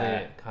 You can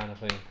see it, kind of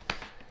thing.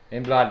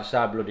 In Blood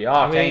Side Bloody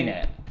Heart, ain't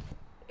it?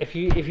 If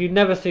you've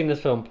never seen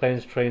this film,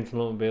 Planes, Trains and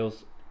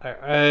Automobiles, I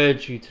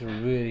urge you to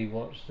really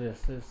watch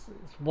this. It's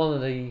one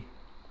of the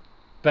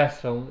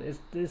best films.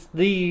 It's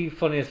the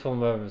funniest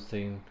film I've ever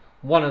seen.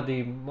 One of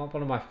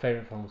my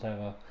favourite films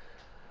ever.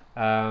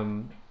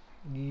 And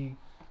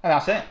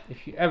that's it.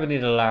 If you ever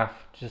need a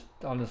laugh, just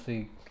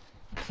honestly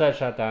search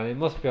that down. It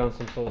must be on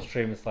some sort of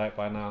streaming site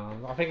by now.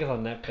 I think it's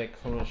on Netflix.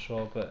 I'm not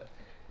sure, but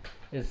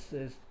it's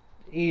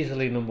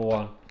easily number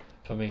one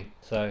for me.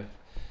 So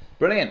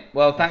brilliant.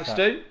 Well, thanks,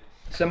 Stu.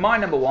 So my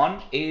number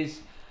one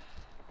is,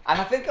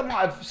 and I think I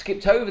might have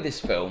skipped over this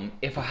film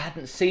if I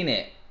hadn't seen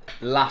it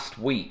last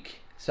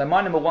week. So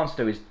my number one,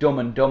 Stu, is Dumb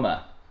and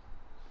Dumber.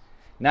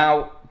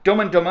 Now, Dumb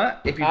and Dumber,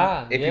 if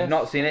you've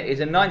not seen it, is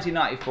a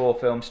 1994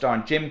 film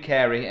starring Jim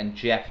Carrey and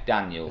Jeff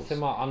Daniels. It's in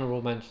my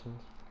honourable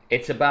mentions.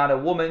 It's about a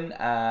woman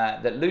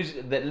that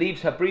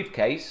leaves her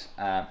briefcase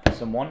for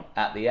someone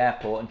at the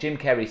airport, and Jim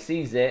Carrey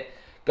sees it,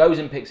 goes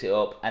and picks it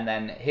up, and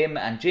then him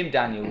and Jim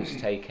Daniels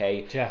take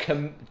a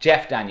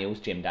Jeff Daniels,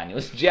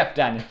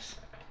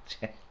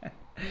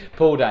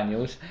 Paul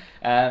Daniels.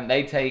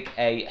 They take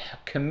a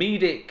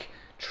comedic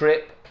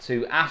trip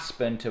to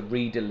Aspen to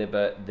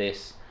redeliver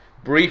this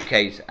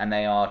briefcase, and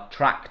they are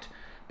tracked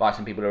by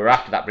some people who are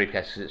after that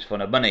briefcase because it's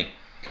full of money.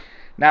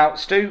 Now,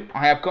 Stu,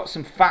 I have got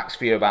some facts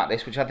for you about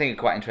this, which I think are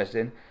quite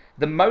interesting.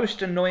 The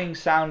most annoying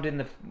sound in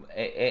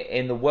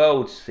the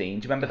world scene,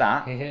 do you remember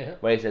that? Yeah.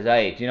 Where he says,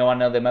 "Hey, do you know I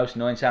know the most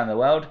annoying sound in the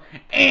world?"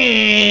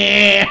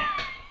 And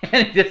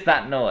it's just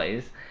that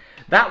noise.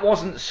 That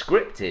wasn't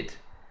scripted,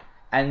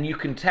 and you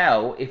can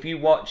tell if you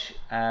watch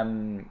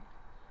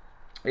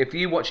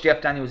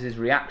Jeff Daniels'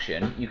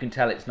 reaction, you can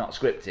tell it's not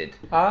scripted.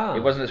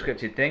 It wasn't a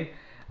scripted thing.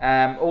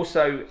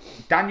 Also,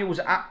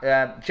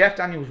 Jeff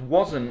Daniels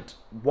wasn't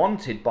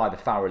wanted by the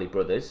Farrelly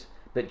brothers,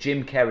 but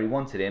Jim Carrey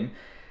wanted him.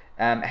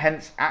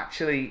 Hence,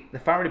 actually, the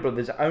Farrelly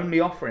brothers only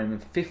offer him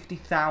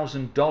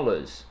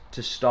 $50,000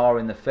 to star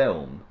in the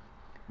film,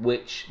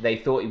 which they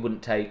thought he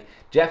wouldn't take.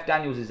 Jeff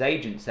Daniels'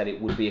 agent said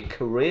it would be a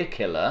career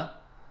killer,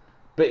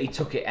 but he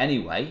took it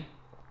anyway.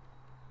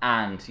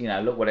 And,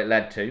 look what it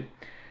led to.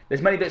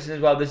 There's many bits as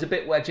well. There's a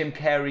bit where Jim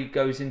Carrey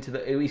goes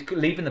he's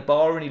leaving the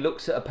bar and he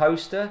looks at a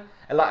poster,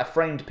 like a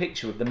framed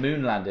picture of the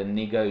moon landing, and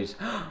he goes,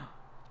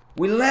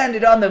 "We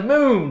landed on the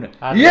moon!"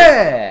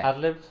 Yeah!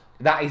 Ad-libbed?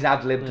 That is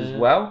ad-libbed as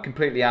well,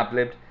 completely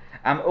ad-libbed.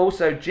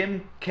 Also,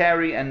 Jim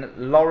Carrey and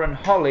Lauren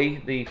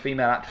Holly, the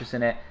female actress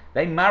in it,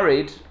 they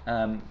married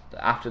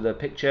after the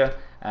picture,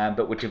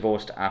 but were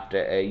divorced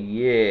after a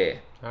year.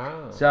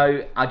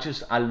 So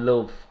I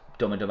love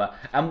Dumb and Dumber.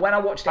 And when I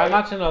watched it, I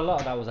imagine a lot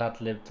of that was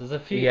ad-libbed. There's a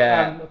few.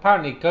 Yeah.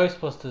 Apparently,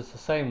 Ghostbusters the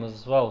same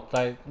as well.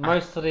 Like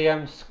most of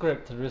the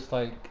script are just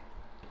like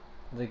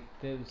it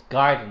was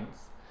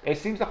guidance. It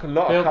seems like a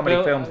lot of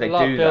comedy films they do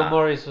that. Bill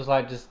Murray's was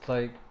like just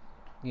like,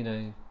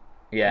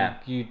 yeah,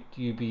 you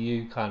be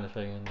you kind of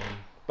thing.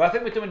 But I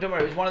think with Dumb and Dumber,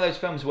 it was one of those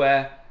films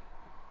where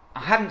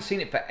I hadn't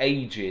seen it for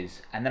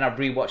ages, and then I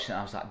rewatched it and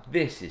I was like,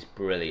 this is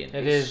brilliant.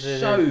 It's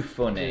so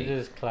funny. It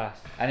is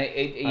class. And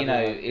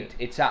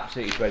it's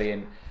absolutely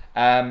brilliant.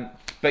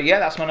 But yeah,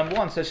 that's my number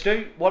one. So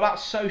Stu, what about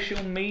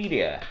social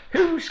media?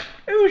 Who's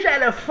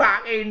had a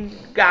fucking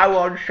go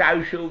on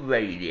social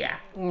media?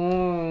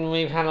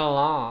 We've had a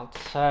lot.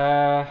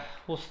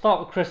 We'll start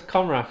with Chris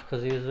Conrath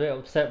because he was a bit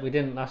upset we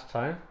didn't last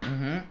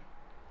time.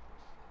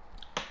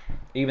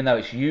 Even though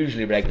it's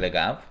usually regular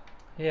Gav.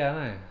 Yeah,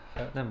 I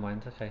know. Never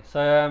mind. Okay,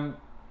 so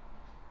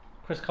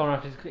Chris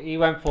Conrath, he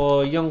went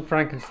for Young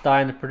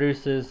Frankenstein, The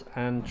Producers,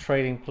 and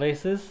Trading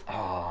Places.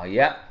 Oh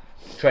yeah,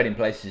 Trading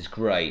Places is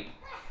great.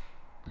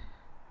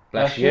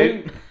 Bless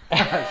you.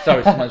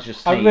 Sorry, someone's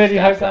just sneezed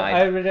outside.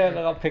 I really hope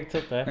that got picked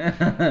up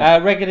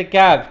there. Regular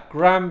Gav,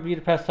 Grand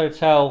Budapest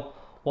Hotel,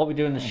 What We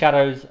Do in the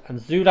Shadows, and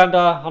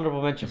Zoolander.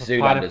 Honourable mention for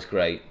Zoolander's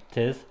great. It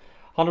is.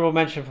 Honourable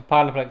mention for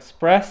Pineapple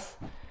Express.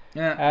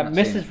 Yeah,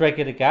 Mrs.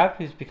 Regular Gav,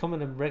 who's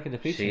becoming a regular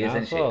feature she now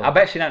isn't as well. she? I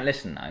bet she don't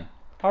listen though.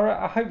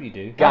 I hope you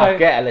do. Gav, hello.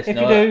 get a listen.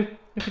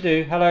 If you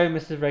do, hello,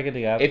 Mrs.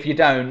 Regular Gav. If you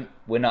don't,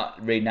 we're not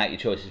reading out your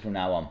choices from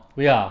now on.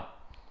 We are.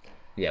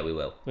 Yeah, we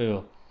will. We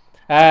will.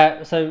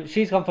 So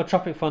she's gone for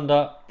Tropic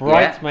Thunder,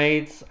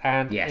 Bridesmaids,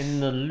 and In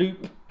the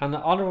Loop, and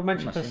the honourable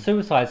mention for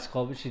Suicide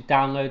Squad, which she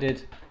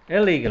downloaded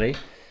illegally.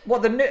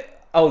 What, the new?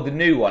 Oh, the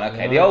new one.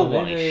 Okay, the old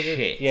one is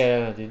shit.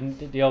 Yeah,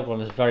 the old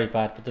one is very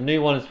bad, but the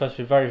new one is supposed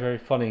to be very, very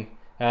funny.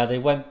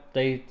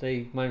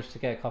 They managed to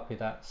get a copy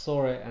of that,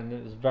 saw it, and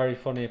it was very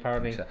funny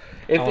apparently. So,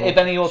 if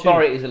any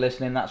authorities are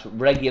listening, that's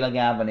Regular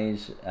Gav and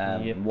his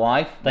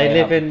wife. They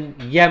live in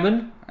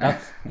Yemen.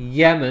 That's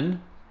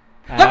Yemen.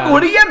 I'm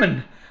going to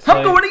Yemen.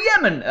 I'm going to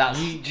Yemen. That's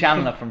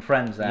Chandler from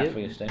Friends there for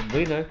you, Steve.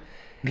 We know.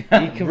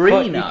 You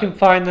can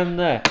find them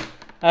there.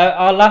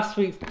 Our last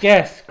week's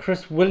guest,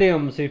 Chris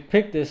Williams, who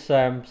picked this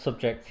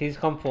subject, he's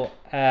gone for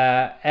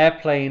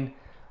Airplane,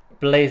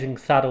 Blazing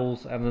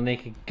Saddles, and The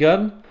Naked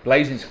Gun.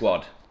 Blazing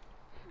Squad.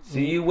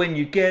 See you when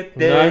you get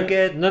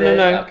there.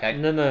 No. Okay.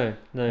 No.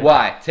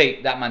 Why?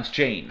 Take that man's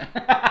chain.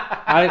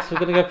 Alex, we're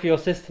going to go for your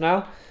sister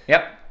now.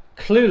 Yep.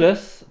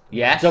 Clueless.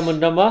 Yes. Dumb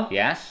and Dumber.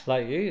 Yes.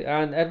 Like you.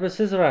 And Edward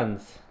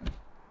Scissorhands.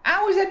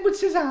 How is Edward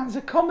Scissorhands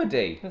a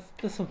comedy?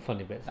 There's some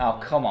funny bits. Oh,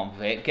 come on,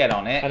 Vic. Get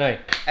on it. I know.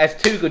 There's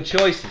two good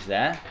choices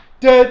there.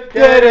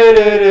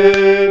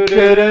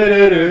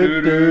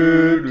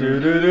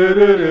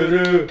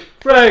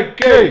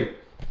 Frankie!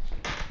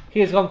 He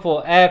has gone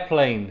for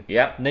Airplane.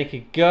 Yep.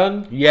 Naked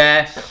Gun.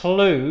 Yes.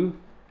 Clue.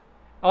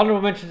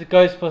 Honourable mention to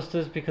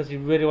Ghostbusters because he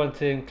really wanted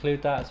to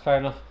include that. It's fair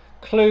enough.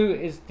 Clue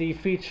is the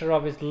feature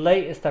of his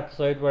latest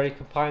episode where he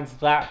combines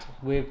that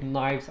with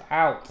Knives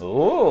Out.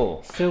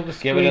 Oh, Silver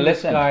give it a Screen,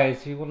 listen.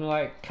 guys. If you want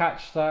to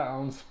catch that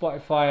on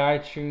Spotify,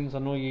 iTunes,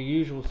 and all your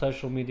usual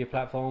social media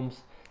platforms,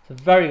 it's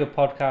a very good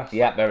podcast.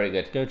 Yeah, very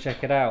good. Go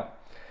check it out.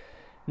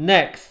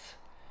 Next,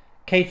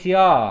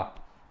 KTR,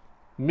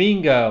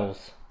 Mean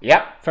Girls,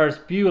 Yep. Ferris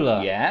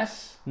Bueller,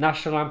 Yes.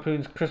 National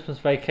Lampoon's Christmas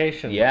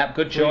Vacation. Yep,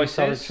 good Three choices.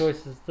 solid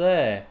choices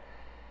there.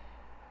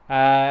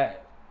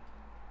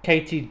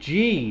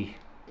 KTG,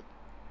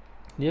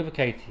 the other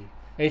Katie.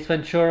 Ace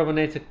Ventura,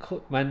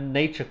 When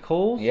Nature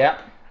Calls.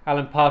 Yep.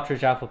 Alan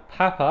Partridge, Alpha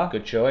Papa.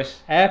 Good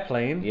choice.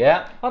 Airplane.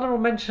 Yeah. Honorable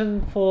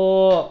mention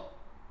for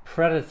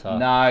Predator.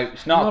 No,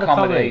 it's not a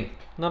comedy.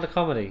 Not a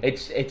comedy.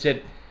 It's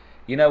a.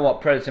 You know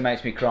what? Predator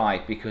makes me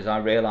cry because I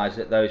realise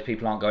that those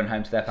people aren't going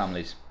home to their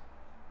families.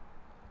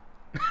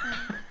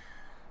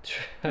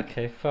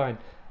 Okay, fine.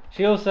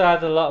 She also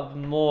has a lot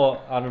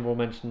more honourable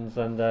mentions,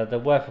 and they're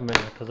worth a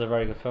mention because they're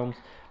very good films.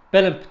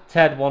 Bill and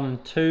Ted 1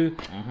 and 2,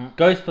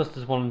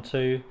 Ghostbusters 1 and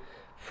 2,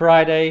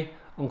 Friday,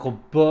 Uncle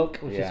Buck,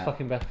 which is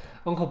fucking best.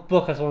 Uncle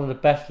Buck has one of the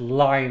best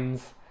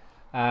lines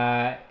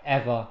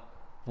ever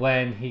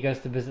when he goes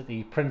to visit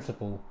the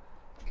principal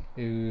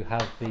who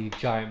has the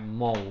giant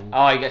mole.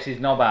 Oh, he gets his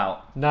knob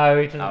out. No,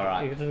 he doesn't.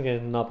 Alright. He doesn't get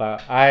a knob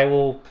out. I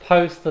will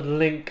post the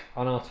link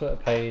on our Twitter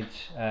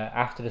page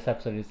after this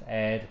episode is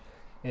aired.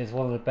 It's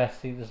one of the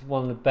best things. It's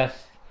one of the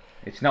best.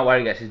 It's not where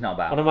he gets his knob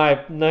out. One of my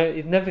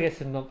he never gets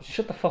his knob.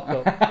 Shut the fuck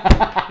up.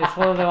 It's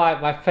one of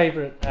my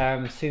favourite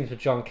scenes with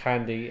John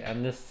Candy,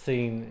 and this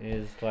scene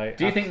is like.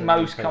 Do you think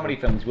absolutely most incredible.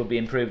 comedy films would be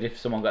improved if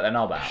someone got their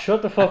knob out?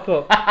 Shut the fuck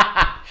up.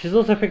 She's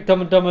also picked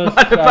Dumb and Dumber's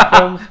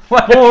films,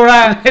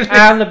 Borat,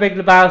 and The Big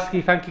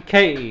Lebowski. Thank you,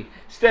 Katie.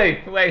 Stu,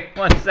 wait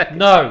 1 second.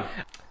 No.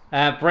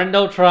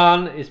 Brendel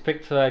Tran is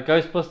picked for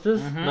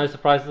Ghostbusters. No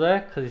surprise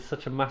there, because he's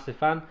such a massive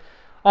fan.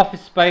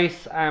 Office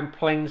Space and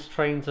Planes,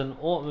 Trains and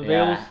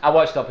Automobiles. Yeah. I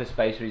watched Office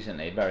Space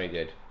recently. Very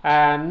good.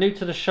 And new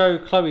to the show,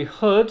 Chloe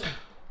Hood,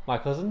 my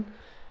cousin.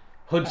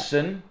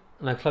 Hudson.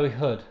 No, Chloe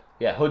Hood.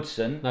 Yeah,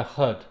 Hudson. No,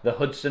 Hood. The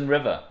Hudson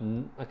River.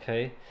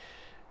 Okay.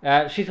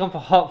 She's gone for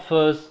Hot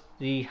Fuzz,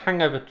 the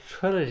Hangover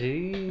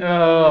trilogy.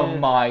 Oh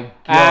my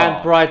god.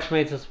 And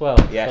Bridesmaids as well.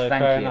 Yes, so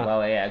thank fair you. enough.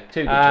 Well, yeah,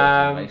 two good choices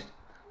at least.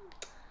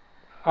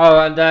 Oh,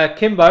 and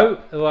Kimbo,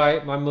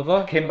 my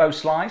mother. Kimbo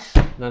Slice.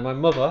 No, my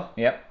mother.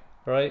 Yep.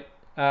 Right.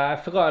 I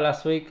forgot it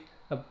last week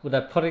with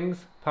their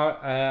puddings.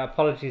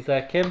 Apologies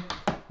there, Kim.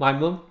 My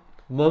mum.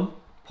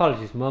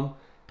 Apologies, mum.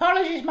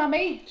 Apologies,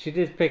 mummy. She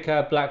did pick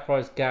a Black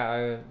Forest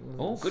Gatto.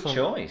 Oh, good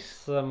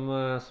choice. Some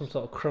sort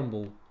of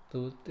crumble.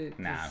 It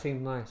No.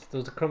 seemed nice. There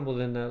was a crumble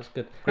in there. It was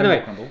good.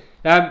 Crumble.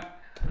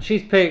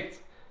 She's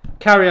picked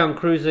Carry On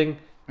Cruising,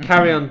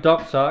 Carry On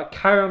Doctor,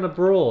 Carry On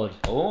Abroad.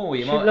 Oh,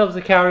 She loves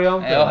the Carry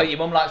On film. Oh, your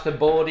mum likes the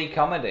bawdy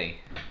comedy.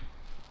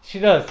 She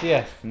does,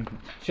 yes.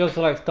 She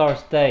also likes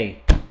Doris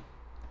Day.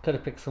 Could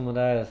have picked someone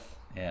else.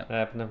 Yeah.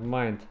 But never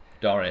mind.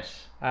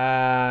 Doris.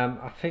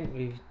 I think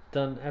we've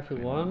done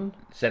everyone.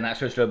 Send that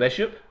to a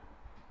Bishop.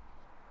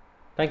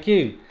 Thank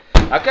you.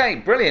 Okay,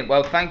 brilliant.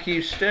 Well, thank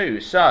you, Stu.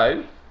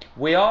 So,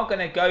 we are going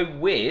to go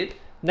with...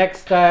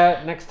 Next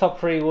top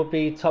three will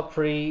be top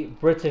three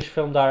British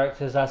film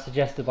directors as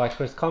suggested by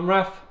Chris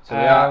Conrath. So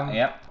we are,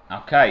 yep.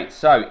 Okay,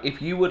 so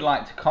if you would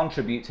like to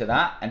contribute to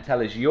that and tell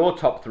us your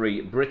top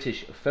three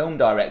British film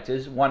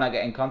directors, why not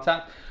get in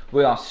contact?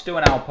 We are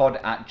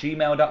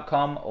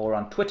stewandowlpod@gmail.com or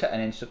on Twitter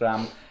and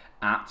Instagram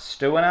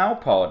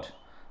 @stewandowlpod.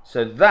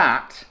 So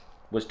that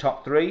was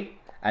top three,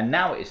 and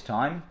now it is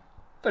time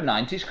for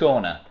 90s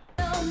Corner.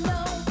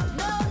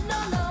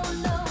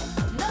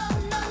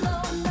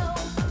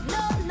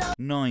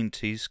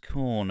 90s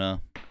Corner.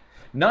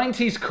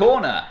 90s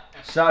Corner.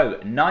 So,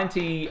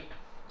 90s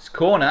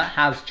Corner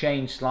has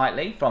changed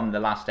slightly from the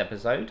last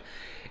episode.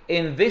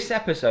 In this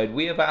episode,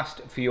 we have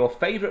asked for your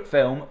favourite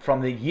film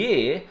from the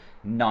year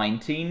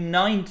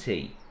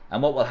 1990.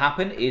 And what will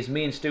happen is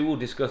me and Stu will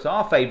discuss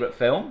our favourite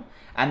film,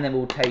 and then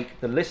we'll take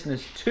the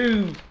listeners'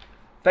 two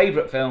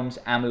favourite films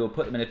and we will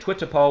put them in a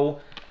Twitter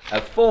poll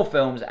of 4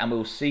 films, and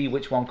we'll see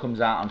which one comes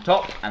out on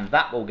top, and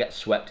that will get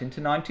swept into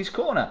 90s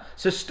Corner.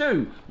 So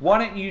Stu, why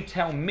don't you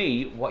tell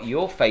me what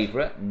your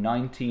favourite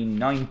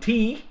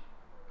 1990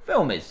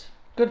 film is?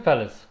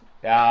 Goodfellas.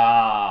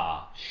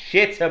 Ah,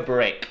 shit a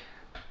brick.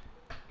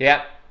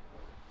 Yep.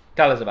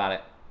 Tell us about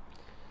it.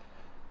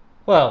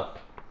 Well,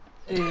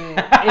 it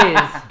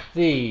is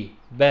the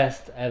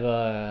best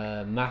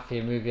ever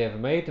mafia movie ever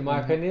made, in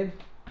my opinion.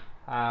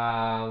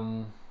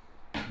 Better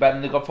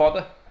than The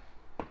Godfather?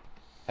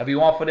 Have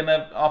you offered him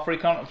an offer he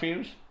can't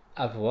refuse?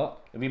 Of what?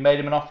 Have you made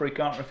him an offer he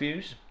can't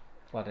refuse?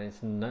 Well, I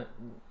don't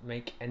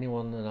make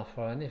anyone an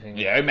offer or anything.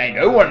 Yeah, mate,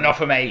 no one an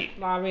offer, mate.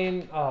 I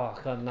mean, oh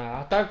god, no.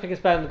 I don't think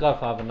it's better than The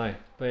Godfather, no.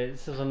 But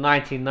this is a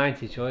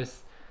 1990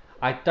 choice.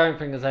 I don't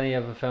think there's any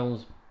other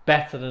films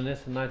better than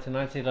this in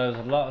 1990. There was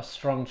a lot of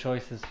strong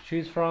choices to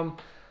choose from.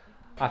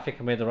 I think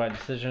I made the right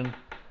decision.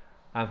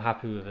 I'm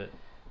happy with it.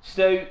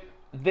 So,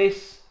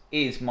 this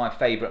is my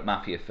favourite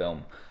mafia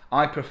film.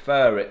 I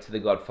prefer it to The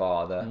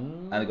Godfather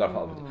and The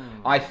Godfather.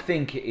 I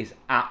think it is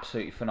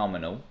absolutely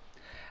phenomenal,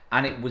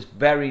 and it was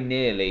very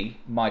nearly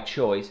my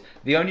choice.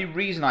 The only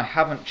reason I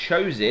haven't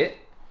chose it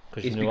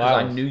is because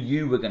I knew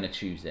you were going to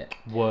choose it.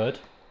 Word.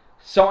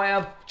 So I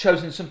have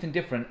chosen something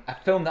different, a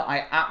film that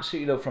I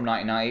absolutely love from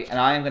 1990, and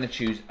I am going to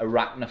choose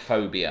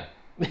Arachnophobia.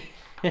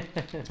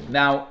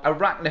 Now,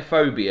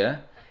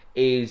 Arachnophobia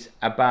is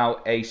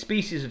about a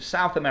species of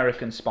South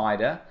American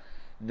spider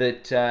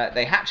that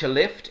they hatch a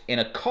lift in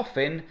a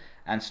coffin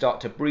and start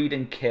to breed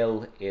and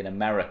kill in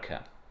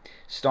America.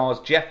 Stars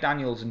Jeff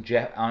Daniels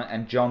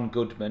and John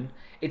Goodman.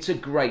 It's a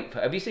great...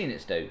 Have you seen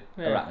it, Stu?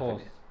 Yeah, of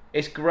course.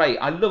 It's great.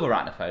 I love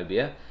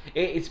Arachnophobia.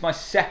 It's my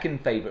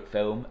second favourite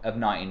film of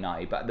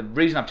 1990, but the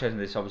reason I've chosen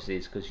this, obviously,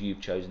 is because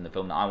you've chosen the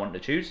film that I wanted to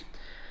choose.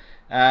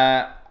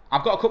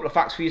 I've got a couple of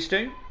facts for you,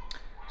 Stu.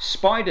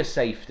 Spider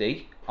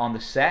safety on the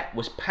set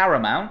was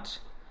paramount,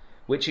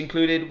 which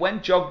included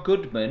when John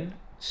Goodman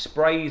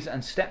sprays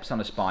and steps on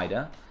a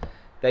spider,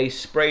 they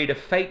sprayed a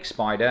fake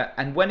spider,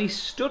 and when he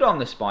stood on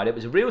the spider, it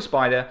was a real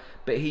spider,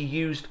 but he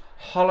used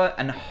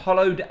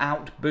hollowed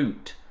out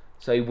boot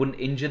so he wouldn't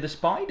injure the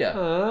spider.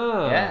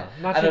 Yeah.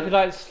 Imagine if he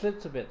like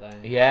slipped a bit though.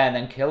 Yeah, and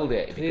then killed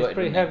it. He was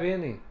pretty heavy,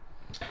 isn't he?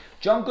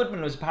 John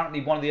Goodman was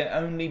apparently one of the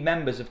only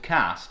members of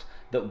cast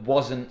that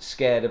wasn't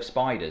scared of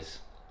spiders.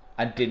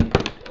 And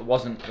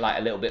wasn't like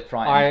a little bit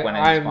frightened when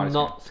any spiders. I'm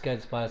not scared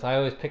of spiders. I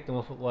always pick them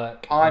up at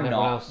work. I'm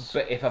not.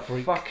 But if a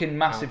fucking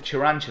massive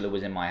tarantula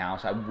was in my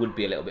house, I would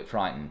be a little bit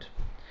frightened.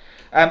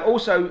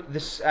 Also,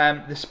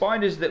 the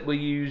spiders that were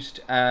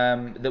used,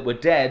 that were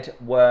dead,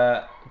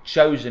 were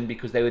chosen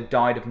because they were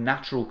died of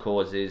natural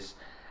causes,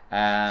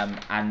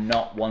 and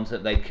not ones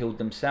that they killed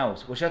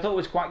themselves, which I thought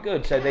was quite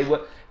good. So they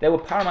were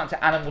paramount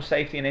to animal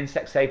safety and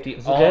insect safety.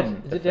 Is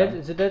it dead?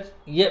 Is it dead?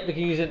 Yep, we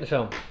can use it in the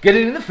film. Get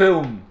it in the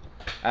film.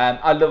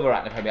 I love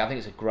Arachnophobia. I think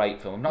it's a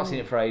great film. I've not seen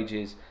it for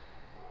ages.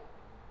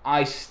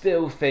 I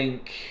still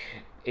think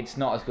it's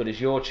not as good as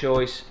your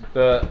choice,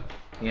 but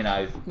you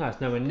know, no,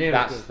 it's nowhere near.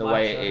 That's the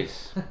way it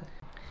is.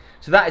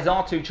 So that is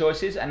our two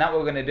choices, and now what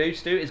we're going to do,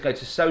 Stu, is go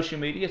to social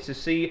media to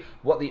see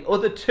what the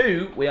other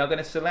two we are going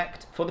to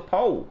select for the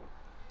poll.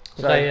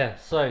 Right.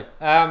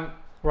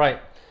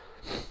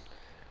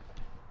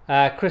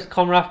 Chris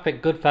Conrath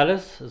picked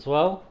Goodfellas as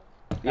well.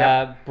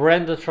 Yep.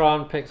 Brenda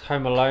Tron picks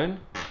Home Alone.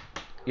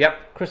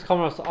 Yep. Chris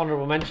Conrath's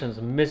honourable mentions: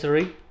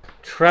 Misery,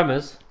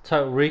 Tremors,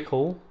 Total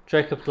Recall,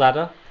 Jacob's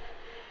Ladder,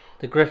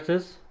 The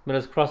Grifters,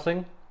 Miller's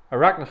Crossing,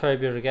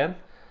 Arachnophobia again,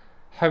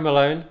 Home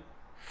Alone,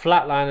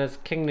 Flatliners,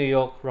 King New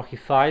York, Rocky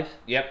 5.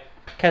 Yep.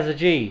 Keza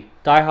G,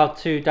 Die Hard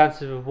 2,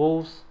 Dances with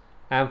Wolves,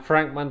 and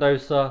Frank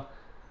Mendoza,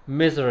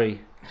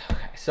 Misery.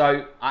 Okay,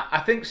 so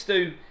I think,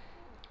 Stu...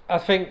 I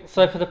think,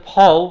 so for the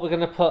poll, we're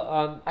going to put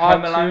on Home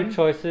our Alone? two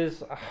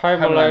choices,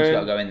 Home Alone's Alone got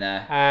to go in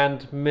there.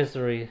 and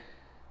Misery.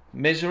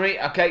 Misery,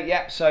 okay,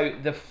 yep. So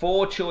the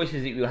four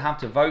choices that you'll have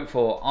to vote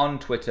for on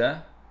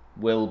Twitter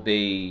will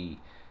be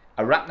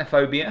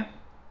Arachnophobia,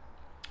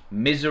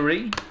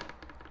 Misery,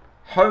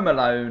 Home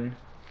Alone,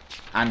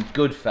 and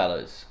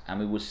Goodfellas, and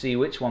we will see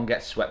which one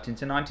gets swept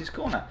into 90s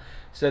Corner.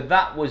 So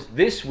that was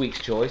this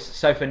week's choice.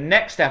 So for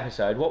next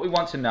episode, what we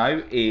want to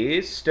know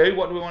is, Stu,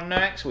 what do we want to know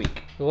next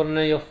week? We want to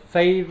know your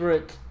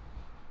favourite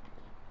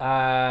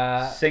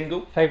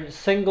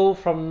single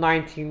from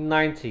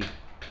 1990.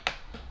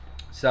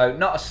 So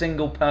not a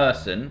single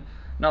person,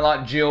 not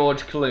like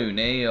George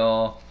Clooney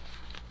or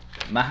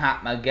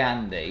Mahatma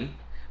Gandhi.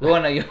 We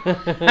want to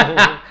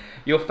know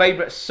your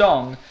favourite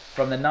song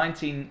from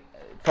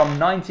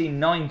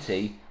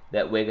 1990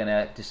 that we're going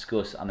to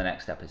discuss on the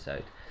next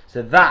episode.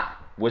 So that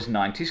was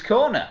 90s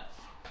Corner.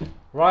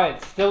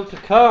 Right, still to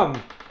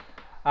come.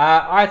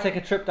 I take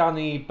a trip down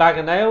the Bag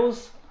of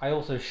Nails. I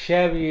also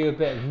share with you a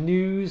bit of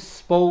news,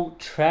 sport,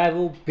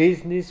 travel,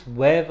 business,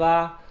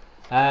 weather.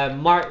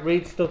 Mike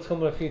Reed's still to come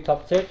with a few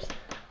top tips.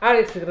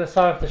 Alex is going to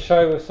start off the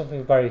show with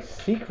something very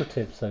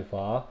secretive so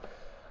far.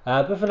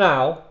 But for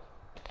now,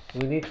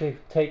 we need to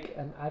take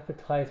an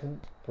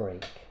advertisement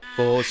break.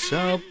 For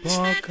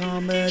subpar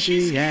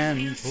comedy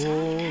and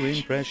poor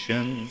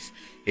impressions,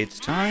 it's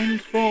time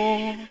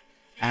for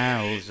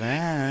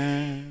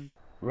Alzan.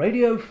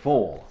 Radio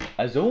 4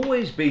 has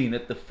always been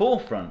at the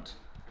forefront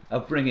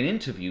of bringing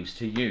interviews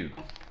to you.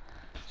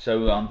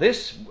 So on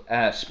this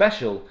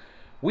special,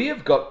 we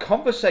have got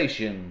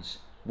conversations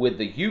with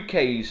the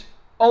UK's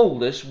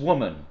oldest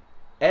woman,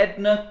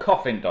 Edna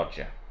Coffin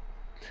Dodger.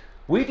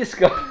 We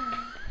discuss...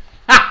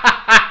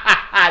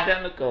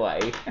 Don't look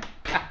away.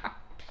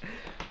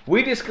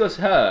 We discuss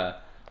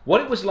her,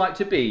 what it was like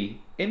to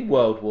be in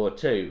World War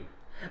II.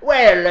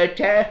 Well,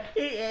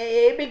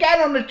 it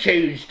began on a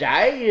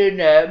Tuesday,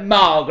 and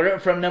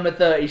Margaret from number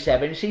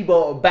 37, she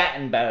bought a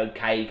Battenberg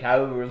cake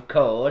over, of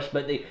course,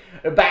 but the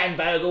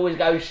Battenberg always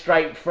goes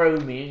straight through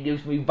me and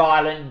gives me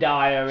violent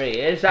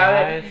diarrhea,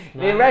 so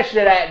the rest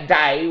of that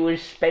day was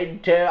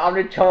spent on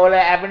the toilet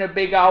having a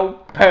big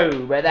old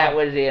poo, but that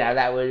was,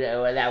 that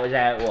was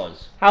how it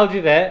was. How'd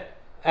you get?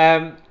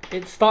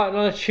 It started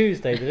on a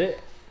Tuesday, did it?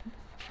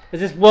 Is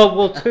this World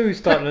War II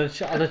starting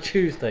on a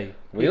Tuesday?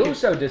 We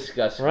also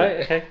discussed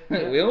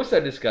we also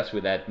discussed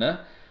with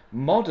Edna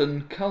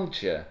modern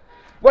culture.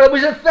 Well, it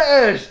was a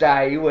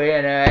Thursday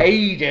when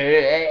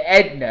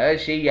Edna,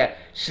 she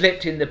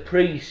slipped in the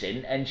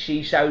precinct and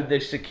she showed the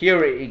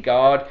security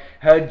guard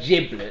her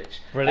giblets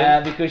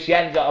because she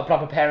hadn't got a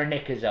proper pair of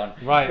knickers on.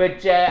 Right.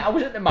 But I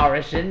was at the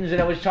Morrisons and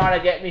I was trying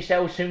to get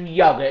myself some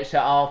yogurts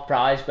at half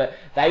price, but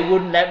they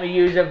wouldn't let me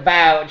use a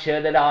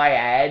voucher that I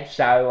had,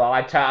 so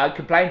I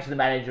complained to the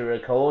manager,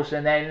 of course,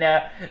 and then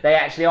they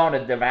actually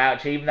honoured the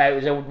voucher, even though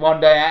it was one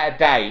day out of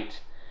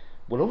date.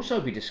 We'll also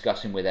be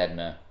discussing with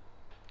Edna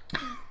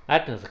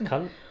Edna's a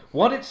cunt.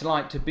 what it's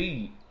like to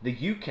be the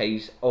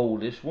UK's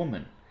oldest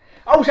woman.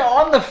 Oh, so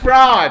on the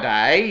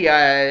Friday,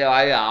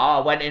 I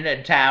went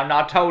into town and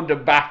I told the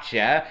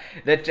butcher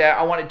that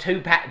I wanted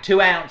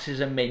 2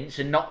 ounces of mince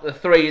and not the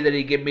 3 that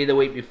he gave me the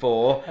week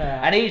before.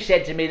 And he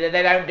said to me that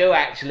they don't do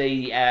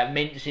actually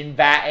mince in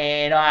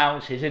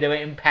ounces, they do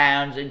it in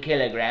pounds and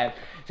kilograms.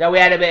 So we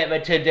had a bit of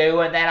a to-do,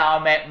 and then I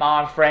met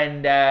my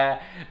friend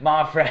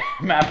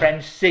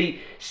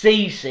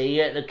Cece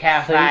at the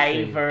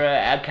cafe for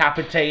a cup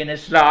of tea and a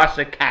slice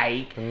of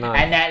cake,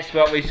 and that's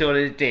what we sort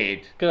of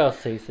did. Good old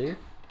Cece.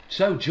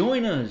 So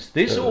join us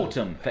this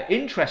autumn for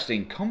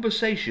interesting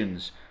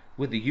conversations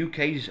with the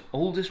UK's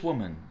oldest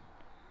woman.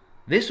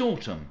 This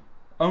autumn,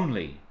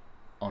 only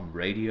on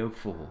Radio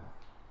 4.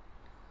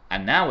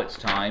 And now it's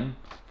time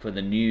for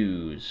the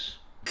news.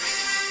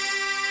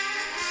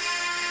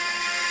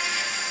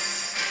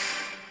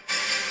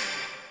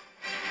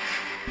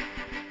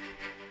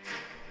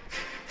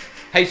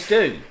 Hey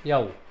Stu.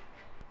 Yo.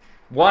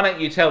 Why don't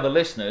you tell the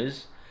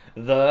listeners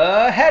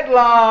the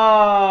headline?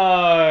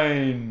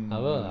 I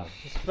will.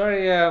 It's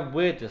very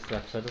weird, this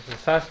episode. It's the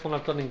first one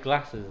I've done in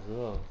glasses as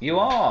well. You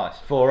are. It's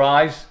 4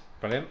 eyes.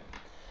 Brilliant.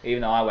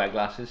 Even though I wear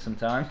glasses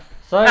sometimes.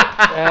 So,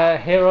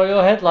 here are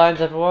your headlines,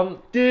 everyone.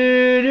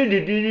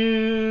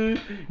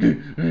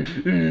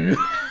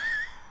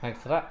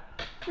 Thanks for that.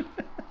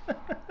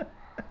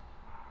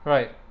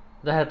 Right,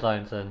 the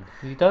headlines then.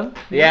 You done?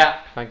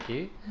 Yeah. Thank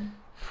you.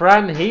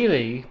 Fran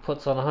Healy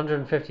puts on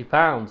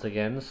 £150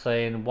 again,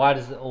 saying, "Why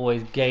does it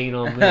always gain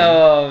on me?"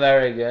 Oh,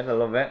 very good. I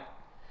love it.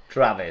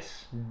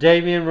 Travis.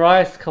 Damien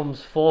Rice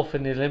comes fourth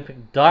in the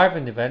Olympic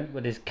diving event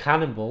with his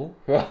cannonball.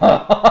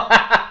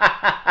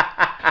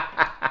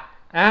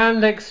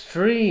 And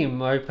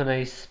Extreme open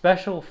a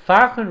special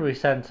falconry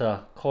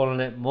centre, calling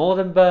it More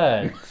Than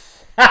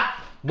Birds.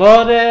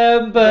 More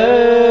than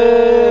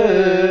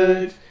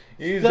birds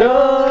is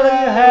all you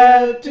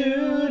have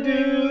to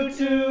do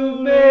to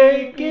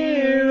make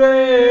it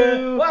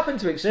real. What happened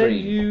to Then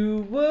Extreme?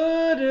 you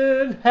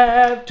wouldn't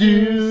have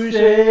to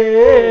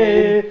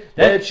say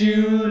that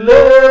you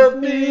love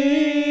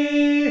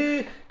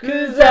me,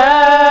 'cause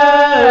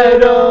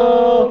I'd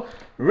already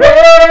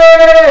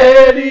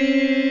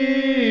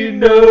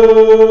know.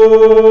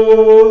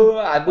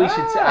 We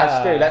should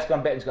Stu, let's go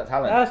on Britain's Got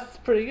Talent. That's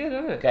pretty good,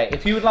 isn't it? Okay,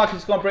 if you would like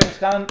us to go on Britain's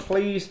Got Talent,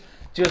 please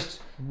just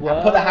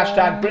put the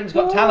hashtag Britain's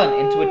Got Talent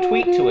into a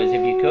tweet to us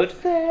if you could.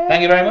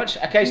 Thank you very much.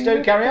 Okay,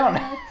 Stu, carry on.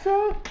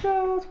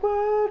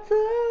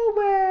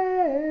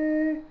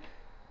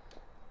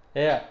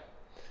 Yeah.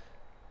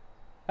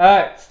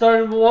 Alright, story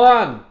number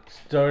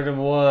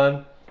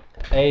one.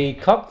 A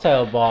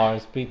cocktail bar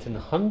has beaten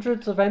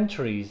hundreds of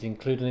entries,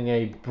 including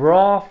a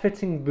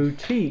bra-fitting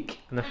boutique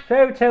and a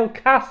fairytale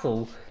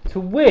castle, to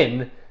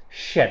win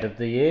Shed of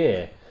the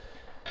Year.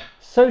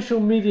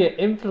 Social media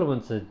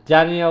influencer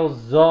Danielle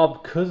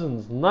Zarb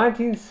Cousins'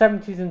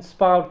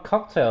 1970s-inspired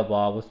cocktail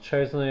bar was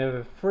chosen on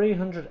over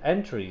 300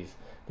 entries,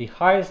 the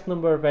highest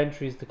number of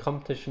entries the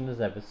competition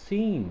has ever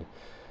seen.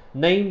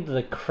 Named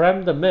the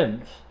Creme de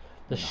Menthe,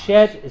 the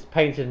shed is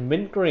painted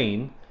mint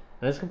green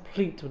and is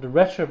complete with a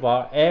retro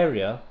bar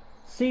area,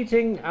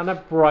 seating and a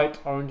bright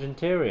orange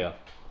interior.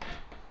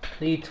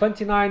 The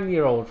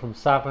 29-year-old from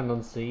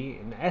Southend-on-Sea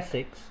in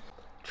Essex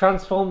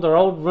transformed her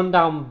old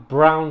rundown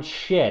brown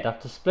shed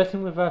after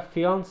splitting with her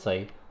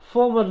fiancé,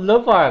 former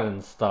Love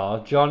Island star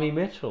Johnny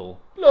Mitchell.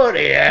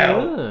 Bloody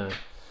hell.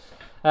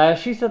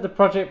 She said the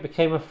project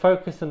became a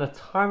focus in a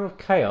time of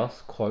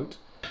chaos, quote,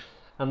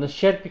 and the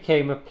shed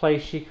became a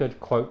place she could,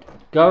 quote,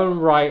 go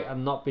and write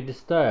and not be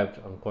disturbed,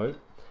 unquote,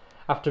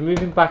 after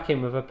moving back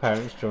in with her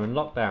parents during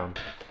lockdown.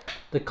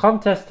 The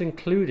contest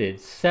included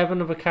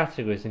 7 other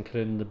categories,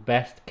 including the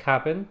Best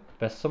Cabin,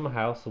 Best Summer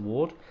House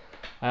Award,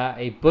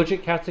 a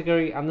budget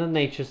category, and the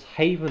Nature's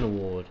Haven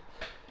Award.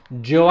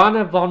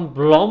 Joanna von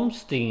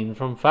Blomstein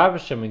from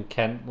Faversham in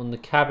Kent won the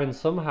Cabin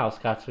Summer House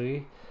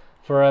category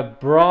for a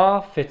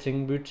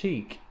bra-fitting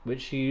boutique,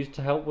 which she used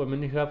to help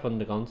women who have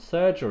undergone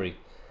surgery.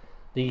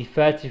 The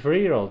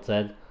 33-year-old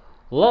said,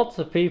 "Lots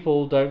of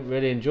people don't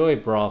really enjoy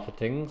bra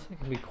fittings. It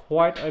can be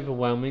quite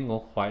overwhelming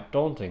or quite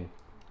daunting.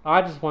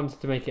 I just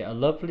wanted to make it a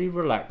lovely,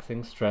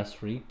 relaxing,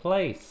 stress-free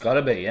place."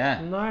 Gotta be,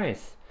 yeah.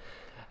 Nice.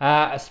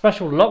 A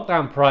special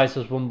lockdown prize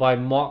was won by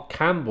Mark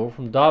Campbell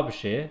from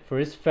Derbyshire for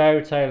his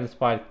fairy tale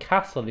inspired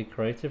castle he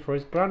created for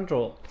his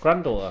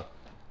granddaughter.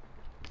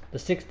 The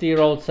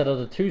 60-year-old said of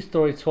the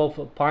 2-story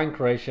 12-foot pine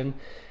creation,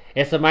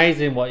 "It's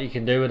amazing what you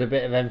can do with a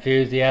bit of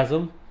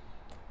enthusiasm."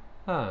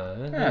 Oh,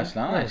 That's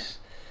nice.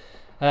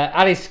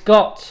 Ali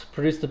Scott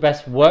produced the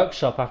best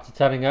workshop after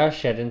turning her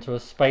shed into a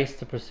space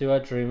to pursue her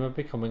dream of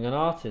becoming an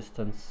artist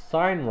and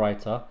sign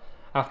writer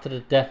after the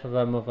death of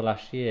her mother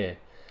last year.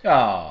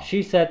 Oh.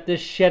 She said, "This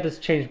shed has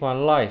changed my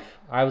life.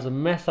 I was a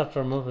mess after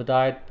her mother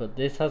died, but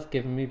this has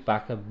given me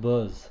back a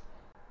buzz."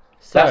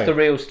 So, That's the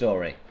real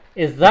story.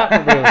 is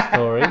that the real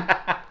story?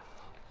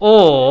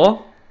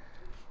 Or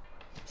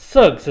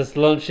Suggs has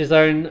launched his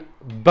own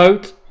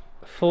boat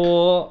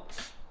tour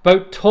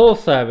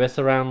service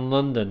around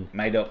London.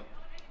 Made up.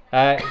 We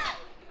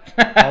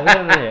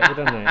don't know yet. We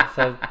don't know.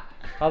 So,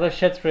 are those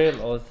sheds real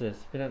or is this?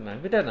 We don't know.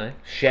 We don't know.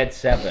 Shed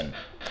 7.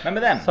 Remember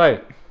them? So,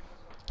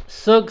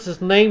 Suggs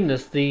has named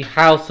this the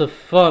House of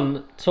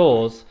Fun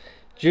Tours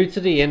due to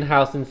the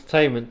in-house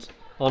entertainment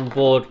on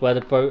board where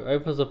the boat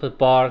opens up a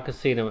bar and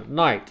casino at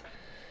night.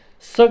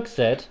 Suggs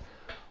said,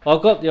 "I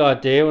got the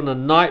idea on a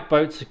night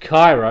boat to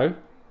Cairo.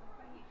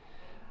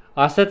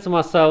 I said to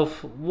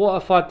myself,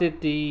 what if I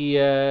did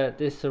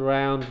this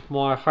around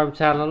my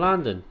hometown of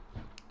London?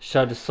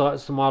 Show the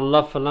sights of my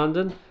love for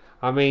London.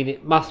 I mean,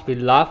 it must be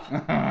love.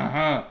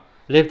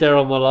 Lived there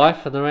all my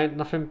life and there ain't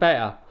nothing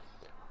better.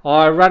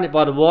 I ran it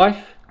by the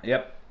wife.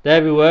 Yep.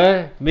 There we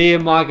were, me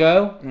and my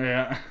girl.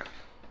 Yeah.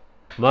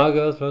 My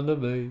girl's under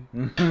me.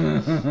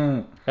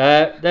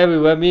 There we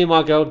were, me and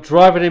my girl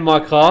driving in my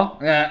car.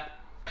 Yeah.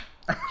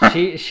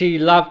 She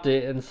loved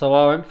it, and so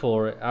I went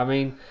for it. I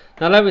mean,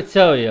 now let me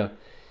tell you,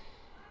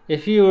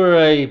 if you were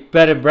a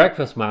bed and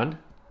breakfast man,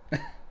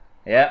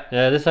 Yeah.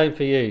 this ain't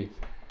for you.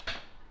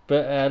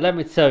 But let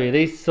me tell you,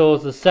 these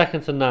stores are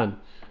second to none.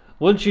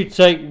 Once you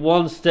take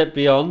one step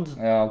beyond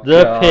the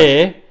God.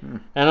 pier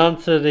and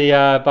onto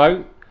the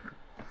boat,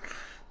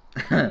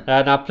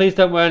 now please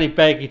don't wear any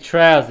baggy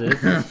trousers.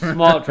 There's a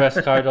smart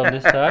dress code on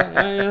this,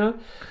 yeah.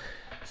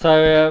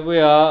 So we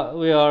are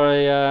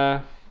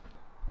a,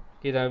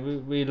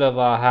 we love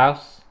our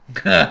house.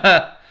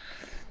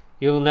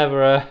 You'll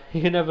never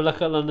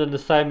look at London the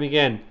same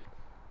again.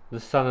 The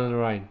sun and the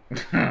rain.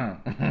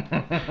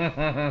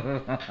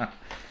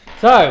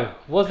 So,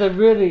 was there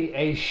really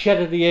a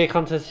Shed of the Year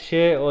contest this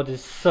year, or did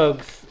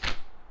Suggs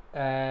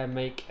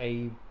make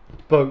a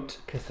boat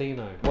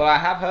casino? Well, I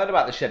have heard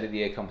about the Shed of the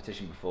Year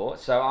competition before,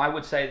 so I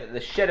would say that the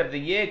Shed of the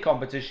Year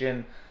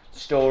competition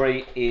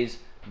story is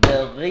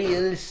the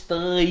real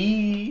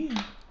story.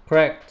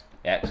 Correct.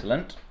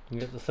 Excellent. You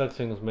get the Suggs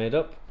thing was made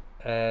up.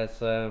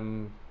 As I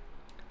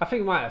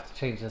think we might have to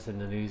change this in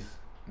the news.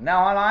 No,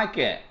 I like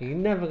it. You're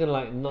never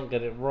gonna not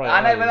get it right.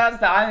 I know, are but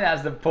I think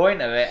that's the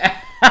point of it. you?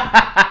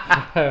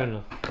 Fair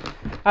enough.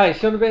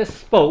 Alex, you want a bit of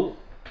sport?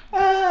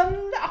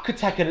 I could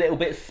take a little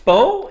bit of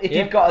sport if Yeah.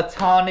 you've got a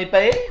tiny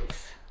bit.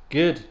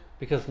 Good,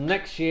 because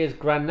next year's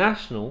Grand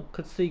National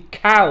could see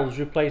cows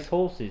replace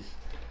horses.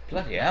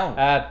 Bloody hell.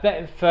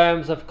 Betting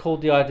firms have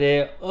called the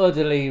idea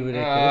utterly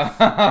ridiculous.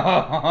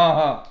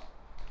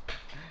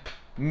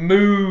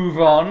 Move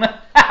on.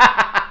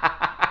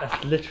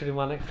 That's literally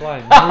my next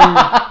line.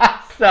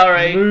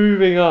 Sorry.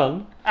 Moving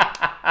on.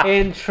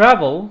 In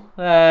travel,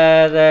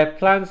 their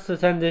plans to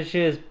attend this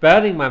year's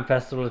Burning Man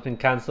Festival has been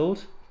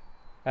cancelled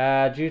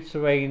due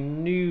to a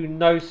new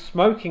no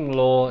smoking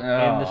law in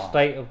the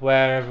state of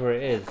wherever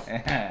it is.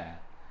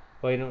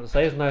 Well, you know what to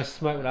say, there's no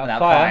smoke without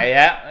fire.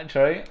 Yeah,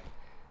 true.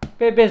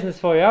 Bit of business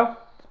for you.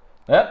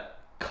 Yep.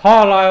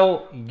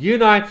 Carlisle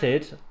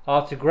United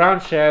are to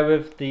ground share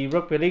with the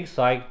rugby league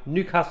side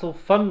Newcastle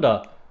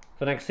Thunder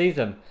for next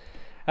season.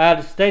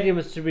 The stadium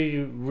is to be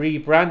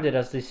rebranded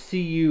as the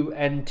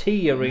CUNT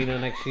Arena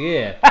next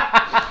year.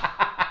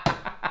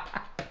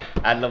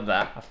 I love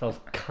that. That spells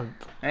cunt.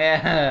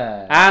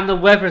 Yeah. And the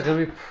weather is going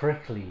to be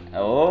prickly.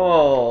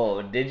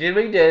 Oh,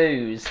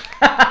 didgeridoo's.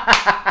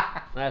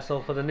 That's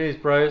all for the news,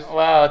 bros.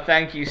 Well,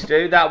 thank you,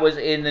 Stu. That was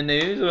in the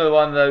news. We'll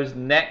one of those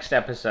next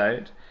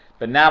episode.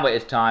 But now it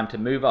is time to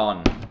move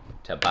on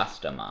to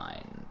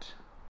Mastermind.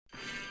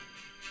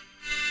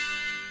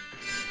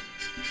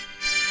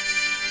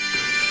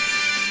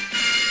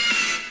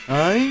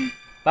 Aye?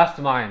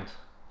 Mastermind.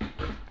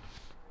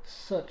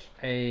 Such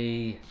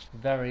a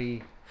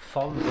very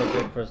fun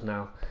subject for us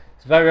now.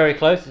 It's very, very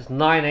close. It's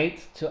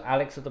 9-8 to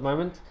Alex at the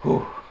moment.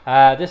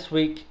 This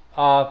week,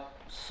 our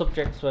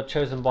subjects were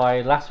chosen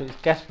by last week's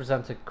guest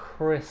presenter,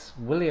 Chris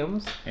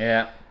Williams.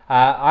 Yeah.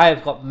 I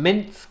have got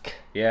Minsk,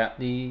 Yeah.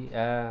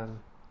 the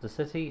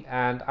city,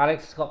 and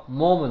Alex has got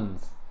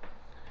Mormons.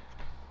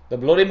 The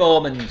bloody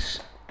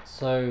Mormons.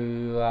 So, do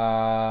you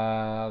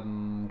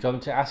want me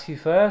to ask you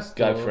first?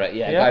 Go or- for it.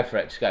 Yeah, go for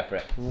it. Just go for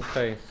it.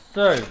 Okay,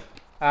 so,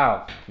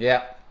 Al,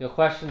 Yeah. your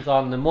questions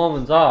on the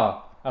Mormons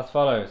are as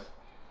follows.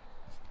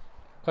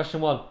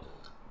 Question 1.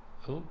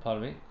 Oh,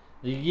 pardon me.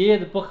 The year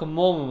the Book of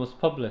Mormon was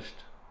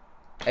published.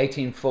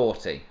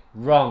 1840.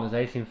 Wrong, it's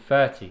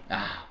 1830.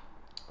 Ah.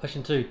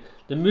 Question 2.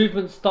 The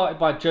movement started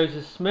by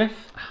Joseph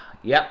Smith.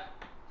 Yep.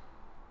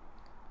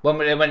 When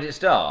did it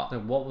start? So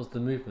what was the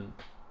movement?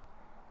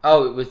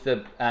 Oh, it was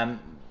the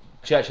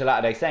Church of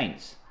Latter-day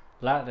Saints.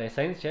 Latter-day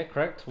Saints, yeah,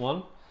 correct.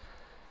 1.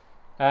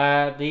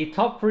 The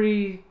top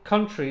 3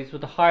 countries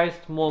with the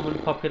highest Mormon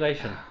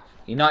population.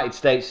 United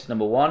States is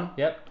number 1.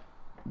 Yep.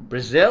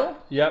 Brazil?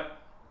 Yep.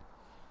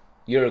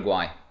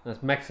 Uruguay.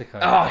 That's Mexico.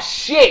 Oh,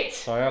 shit!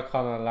 Sorry, I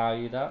can't allow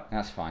you that.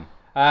 That's fine.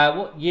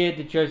 What year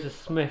did Joseph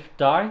Smith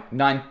die?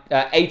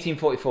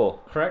 1844.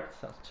 Correct,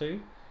 that's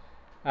 2.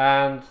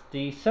 And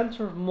the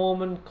Center of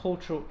Mormon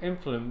Cultural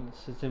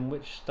Influence is in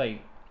which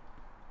state?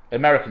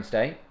 American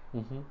state.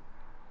 Mm-hmm.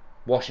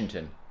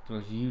 Washington. It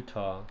was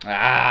Utah.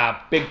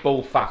 Ah, big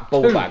ball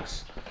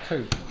bags.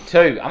 2.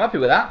 2. I'm happy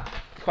with that.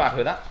 Quite happy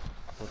with that.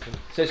 Okay.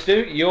 So,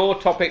 Stu, your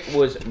topic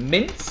was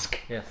Minsk.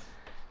 Yes.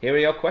 Here are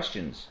your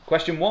questions.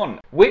 Question 1.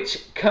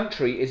 Which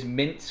country is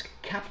Minsk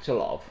capital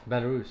of?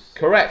 Belarus.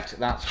 Correct.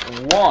 That's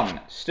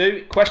 1.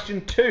 Stu,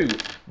 question 2.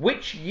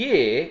 Which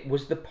year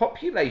was the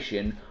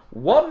population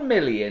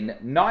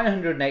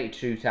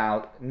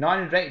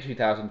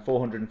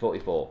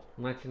 1,982,444?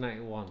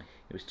 1991.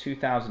 It was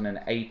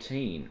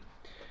 2018.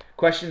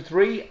 Question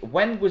 3.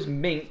 When was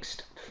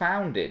Minsk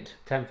founded?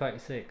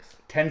 1036.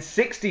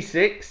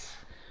 1066.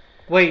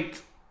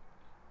 Wait.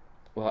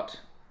 What?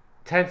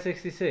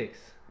 1066.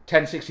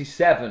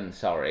 1067,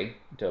 sorry.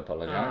 Do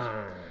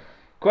apologise.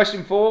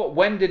 Question 4.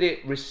 When did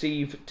it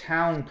receive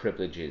town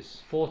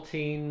privileges?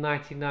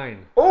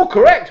 1499. Oh,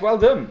 correct. Well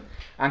done.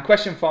 And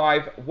question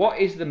 5. What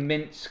is the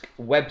Minsk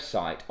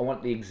website? I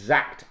want the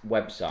exact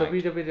website.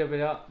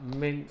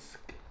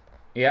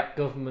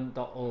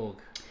 www.minskgovernment.org.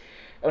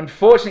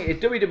 Unfortunately,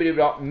 it's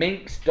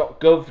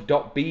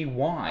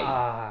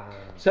www.minsk.gov.by.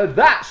 So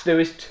that, Stu,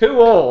 is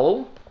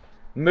 2-all.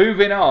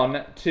 Moving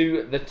on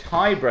to the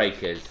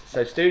tiebreakers.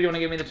 So, Stu, do you want to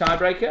give me the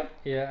tiebreaker?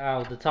 Yeah,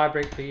 Al, the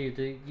tiebreak for you.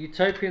 The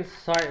Utopian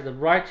Society of the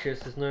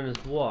Righteous is known as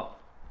what?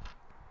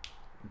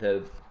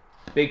 The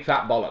big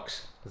fat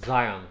bollocks.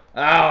 Zion.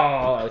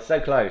 Oh,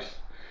 so close.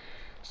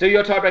 Stu,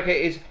 your tiebreaker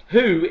is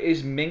who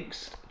is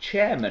Minsk's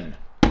chairman?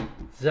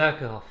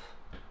 Zerkov.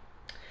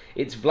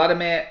 It's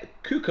Vladimir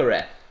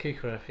Kukarev.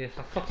 Kukarev, yes.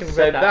 I fucking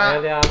read that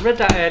earlier. I read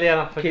that earlier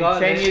and I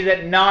forgot. Continues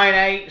at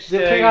 9-8. The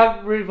thing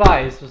I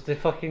revised was the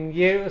fucking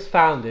year it was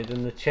founded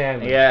and the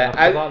chairman. Yeah,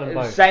 I forgot them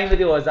both. Same with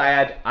yours.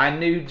 I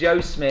knew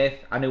Joe Smith.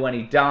 I knew when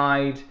he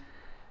died,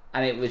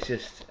 and it was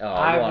just. Oh,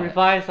 I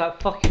revised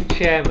that fucking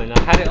chairman.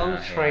 I had it on the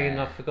train and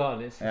I've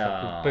forgotten it since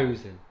I've been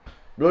boozing.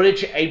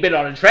 He's been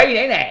on a train,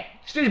 ain't he?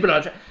 Stu's been on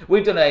a train.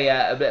 We've done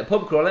a bit of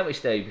pub crawl, haven't we,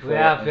 Stu? Before We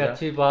have. We had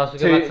 2 bars. We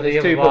go back to the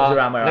other pubs bar.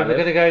 around where I Then we're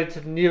live. going to go to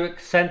the Newark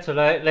Centre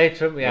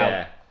later, haven't we,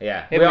 Al?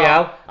 Yeah. Here we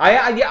are.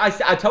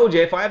 I told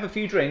you if I have a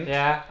few drinks,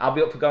 Yeah. I'll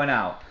be up for going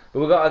out. But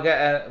we've got to get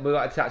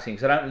a taxi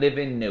because I don't live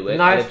in Newark.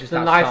 I live just The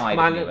outside nice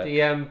man of at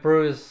Newark. the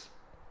Brewers.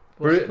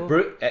 What's it called?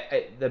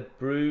 The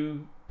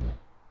brew.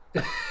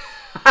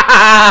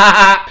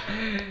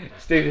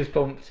 Stu just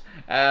pumped.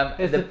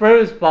 It's the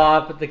Brewers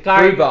bar, but the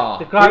guy Brew bar.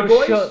 the guy Brew was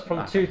boys? shut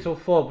from 2 till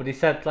 4, but he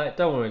said like,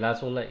 "Don't worry,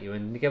 lads, we'll let you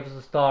in." And he gave us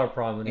a star of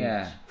prime and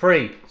Yeah. it's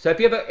free. So if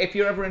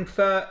you're ever in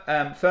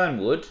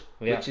Fernwood,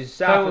 Yeah. which is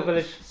Fernwood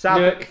Village,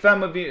 Newark.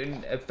 Fernwood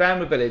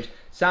Village,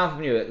 south of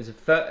Newark,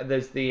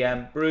 there's the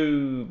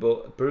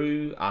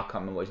brew. I can't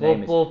remember what his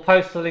name is. We'll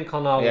post the link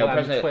on our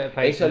Twitter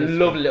page. It's a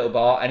lovely little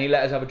bar, and he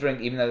let us have a drink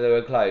even though they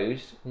were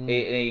closed.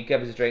 He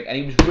gave us a drink, and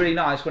he was really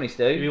nice, wasn't he,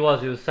 Stu? He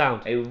was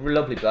sound. He was a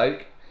lovely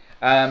bloke.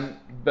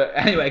 But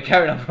anyway,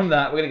 carrying on from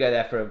that, we're going to go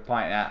there for a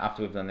pint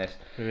after we've done this.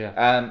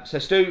 Yeah. So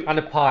Stu... And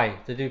a pie.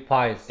 They do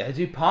pies. They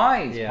do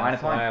pies. Yeah, Pie and a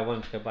that's why pie. I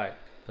wanted to go back.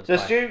 So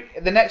Stu,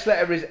 the next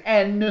letter is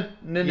N.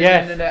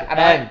 Yes, And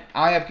N.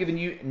 I have given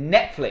you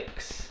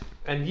Netflix.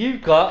 And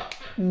you've got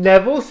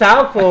Neville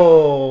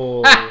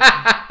Southall.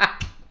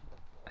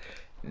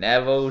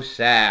 Neville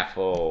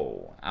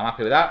Southall. I'm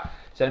happy with that.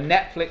 So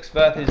Netflix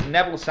versus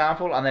Neville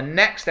Southall on the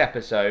next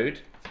episode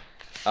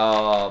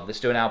of the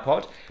Stu and Al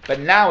pod. But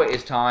now it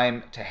is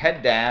time to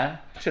head down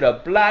to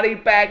the bloody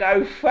bag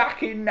of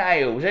fucking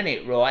nails, isn't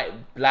it, right?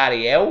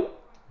 Bloody hell.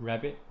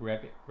 Rabbit.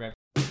 Rabbit,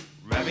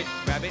 rabbit,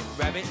 rabbit,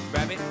 rabbit,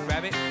 rabbit,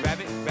 rabbit,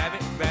 rabbit,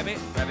 rabbit, rabbit,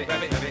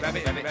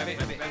 rabbit,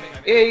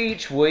 rabbit.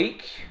 Each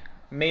week,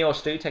 me or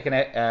Stu taking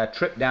a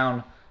trip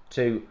down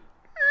to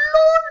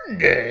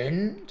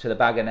London to the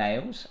Bag of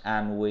Nails,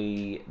 and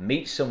we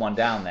meet someone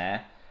down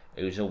there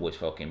who's always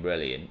fucking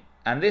brilliant.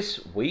 And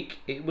this week,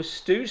 it was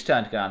Stu's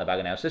turn to go down the Bag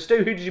of Nails. So, Stu,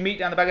 who did you meet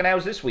down the Bag of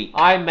Nails this week?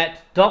 I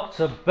met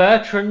Dr.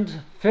 Bertrand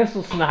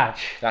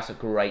Thistlesnatch. That's a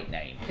great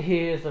name.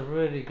 He is a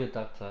really good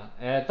doctor.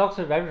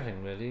 Doctor of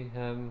everything, really.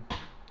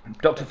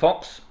 Dr.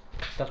 Fox.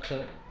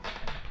 Doctor.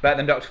 Better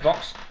than Dr.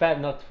 Fox. Better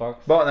than Dr.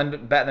 Fox.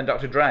 Better than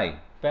Dr. Dre.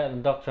 Better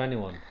than Dr.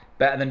 Anyone.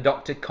 Better than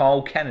Dr.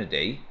 Carl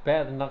Kennedy.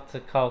 Better than Dr.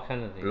 Carl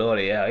Kennedy.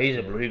 Bloody hell, he's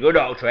a pretty good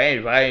doctor.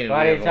 He's Right,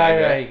 he's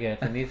very good.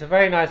 And he's a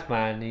very nice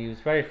man. He was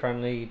very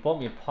friendly. He bought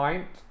me a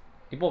pint.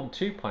 He bought me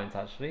 2 pints,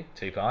 actually.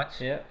 2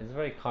 pints. Yeah, he's a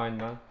very kind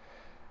man.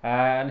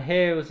 And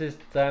here was his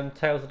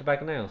Tales of the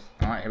Bag of Nails.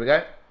 Alright, here we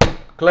go.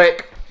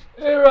 Click.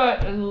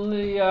 Alright,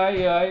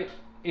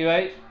 you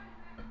ate?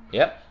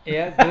 Yep.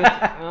 Yeah, good.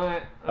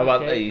 Alright. How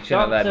about that? You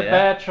shouldn't have Dr. let me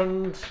there.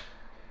 Bertrand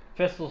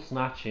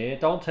Thistlesnatch here.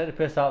 Don't take the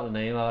piss out of the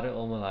name. I've had it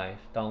all my life.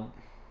 Don't.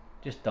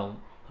 Just don't.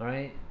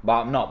 Alright?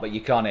 But I'm not, but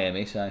you can't hear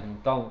me, so.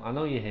 Don't. I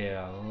know you're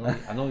here.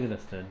 I know you're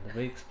listening. Let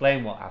me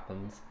explain what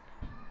happens.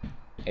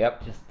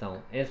 Yep. Just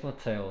don't. It's my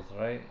tails,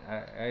 right?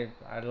 I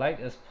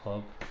like this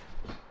pub.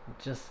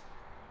 Just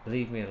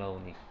leave me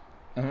alone,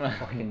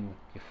 you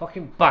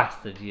fucking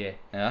bastard, yeah.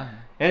 Yeah.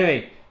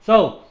 Anyway,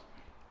 so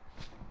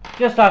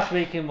just last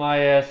week in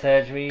my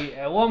surgery,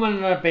 a woman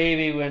and her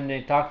baby were in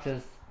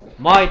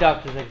my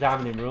doctor's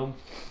examining room.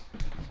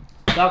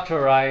 Doctor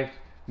arrived,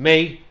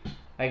 me.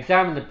 I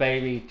examined the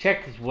baby,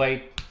 checked his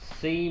weight,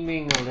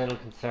 seeming a little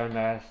concerned.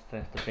 I asked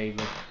if the baby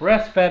was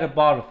breastfed or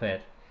bottle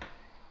fed.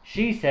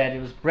 She said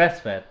it was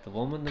breastfed. The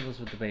woman that was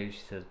with the baby,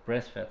 she says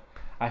breastfed.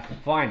 I said,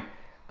 fine.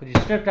 Could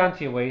you strip down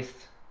to your waist,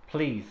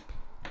 please?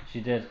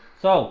 She did.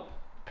 So,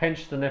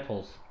 pinched the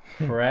nipples,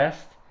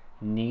 pressed,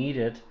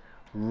 kneaded,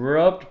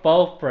 rubbed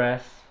both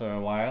breasts for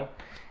a while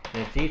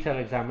in a detailed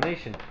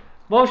examination.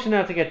 Motioned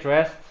her to get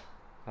dressed.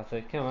 I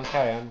said, come on,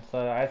 carry on.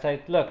 So I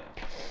said, look,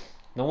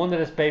 no wonder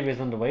this baby is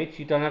underweight.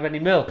 You don't have any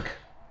milk.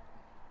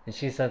 And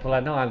she said, well, I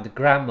know, I'm the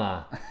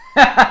grandma.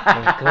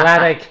 I'm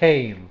glad I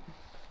came.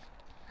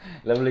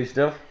 Lovely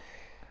stuff.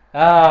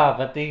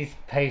 But these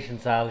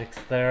patients, Alex,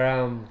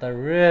 they're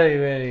really,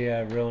 really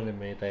ruining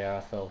me. They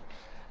are so.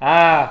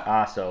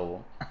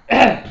 Arsehole.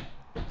 The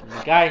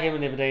guy came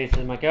in the other day. He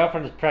said, my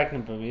girlfriend is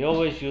pregnant, but we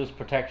always use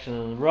protection,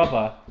 and the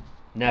rubber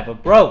never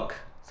broke.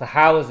 So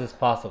how is this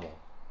possible?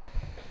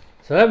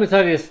 So let me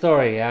tell you a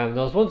story. There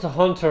was once a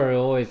hunter who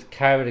always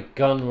carried a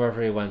gun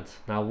wherever he went.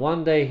 Now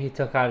one day he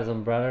took out his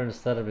umbrella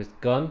instead of his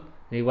gun, and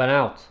he went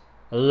out.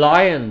 A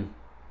lion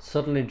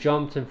suddenly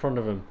jumped in front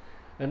of him.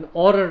 In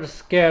order to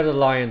scare the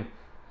lion,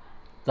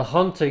 the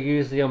hunter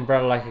used the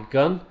umbrella like a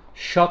gun,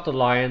 shot the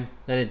lion,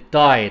 then it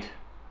died.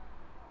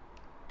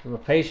 And the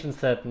patient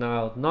said,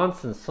 no,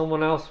 nonsense,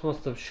 someone else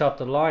must have shot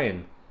the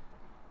lion.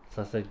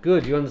 So I said,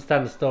 good, you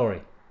understand the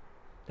story.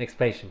 Next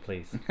patient,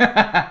 please.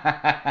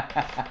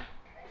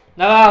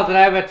 Now, Al, did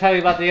I ever tell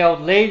you about the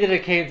old lady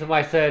that came to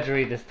my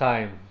surgery this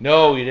time?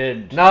 No, you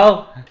didn't.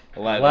 No?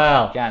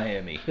 Well, you can't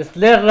hear me. This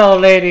little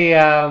old lady,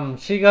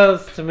 she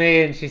goes to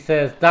me and she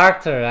says,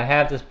 Doctor, I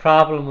have this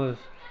problem with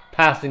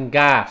passing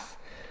gas.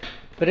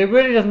 But it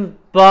really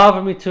doesn't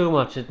bother me too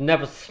much. It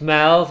never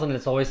smells and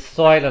it's always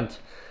silent.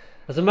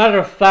 As a matter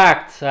of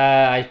fact,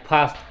 I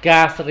passed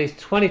gas at least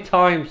 20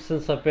 times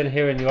since I've been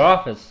here in your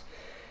office.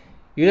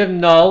 You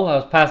didn't know I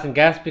was passing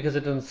gas because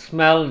it doesn't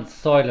smell and it's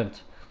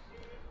silent.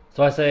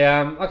 So I say,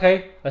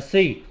 okay, I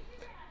see.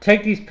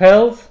 Take these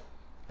pills,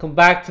 come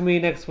back to me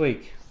next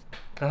week.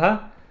 So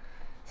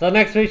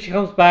next week she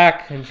comes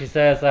back and she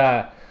says,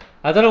 I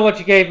don't know what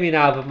you gave me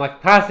now, but my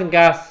passing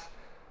gas,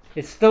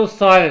 it's still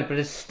silent, but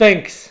it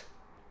stinks.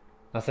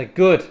 I said,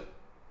 good.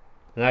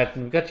 Right,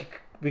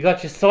 we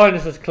got your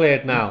sinuses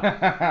cleared now.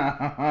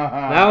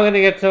 Now we're going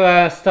to get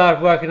to start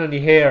working on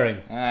your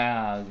hearing.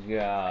 Oh,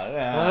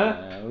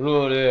 God.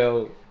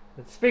 Lord.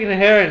 Speaking of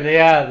hearing,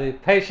 the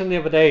patient the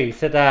other day, he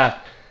said,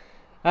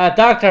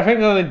 Doctor, I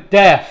think I'm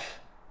deaf.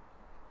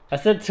 I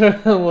said to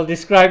him, well,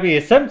 describe me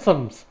your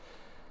symptoms.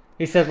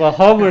 He said, well,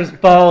 Homer's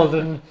bald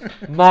and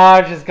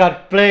Marge has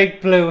got big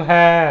blue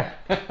hair.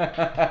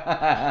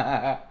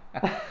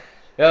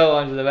 Yo,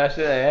 on to the best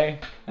of it, eh?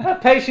 A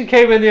patient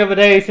came in the other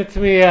day, he said to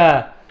me,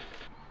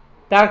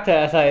 Doctor,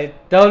 I said,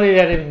 don't eat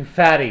anything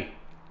fatty.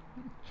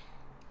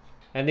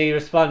 And he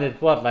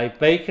responded, what, like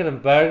bacon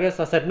and burgers?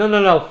 I said,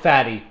 no,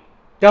 fatty.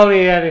 Don't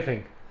eat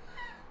anything.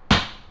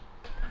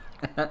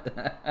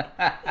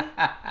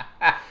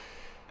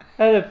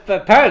 And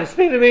apparently,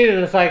 speaking of eating,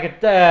 it's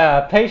like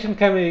a patient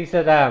came in and he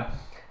said,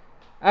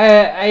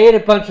 I ate a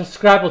bunch of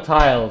Scrabble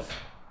tiles.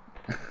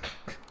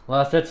 Well,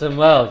 I said to him,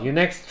 well, your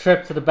next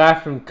trip to the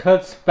bathroom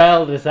could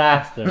spell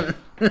disaster.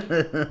 Your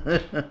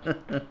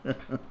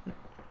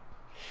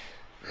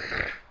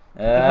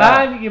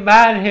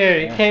man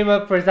here, he came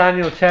up for his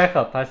annual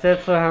checkup. I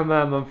said to him,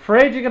 I'm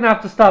afraid you're going to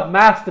have to stop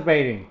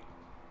masturbating.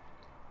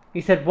 He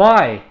said,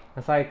 why? I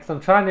was like, 'cause I'm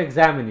trying to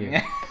examine you. We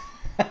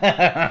all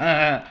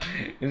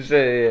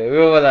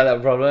had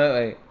that problem,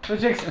 haven't we?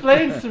 Which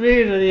explains to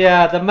me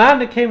that the man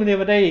that came in the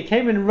other day, he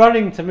came in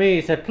running to me.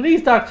 He said,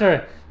 please,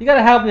 doctor, you got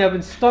to help me. I've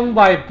been stung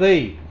by a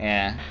bee.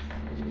 Yeah.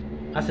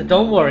 I said,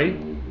 don't worry.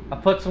 I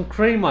put some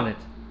cream on it.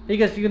 He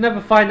goes, you can never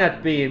find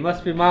that bee. It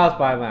must be miles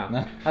by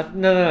now. I said,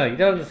 no, you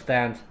don't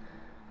understand.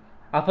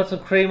 I put some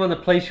cream on the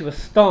place you were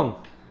stung.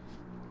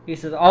 He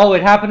said, oh,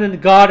 it happened in the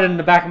garden in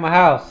the back of my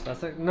house. I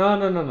said,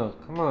 no,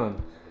 come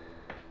on.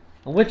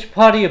 On which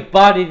part of your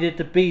body did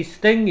the bee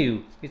sting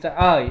you? He said,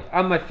 oh,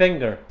 on my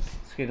finger.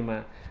 Excuse me,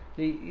 man.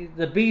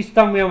 The bee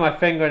stung me on my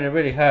finger and it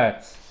really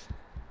hurts.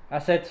 I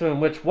said to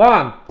him, which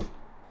one?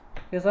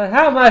 He's like,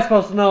 how am I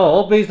supposed to know?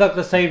 All bees look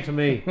the same to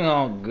me.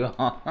 Oh,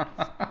 God.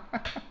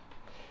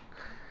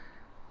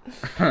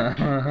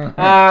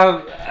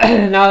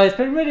 Now, it's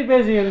been really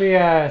busy in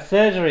the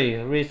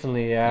surgery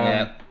recently.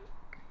 Yeah.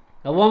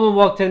 A woman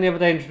walked in the other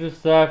day and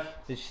introduced herself.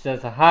 She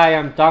says, hi,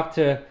 I'm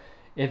Dr.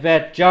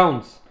 Yvette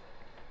Jones.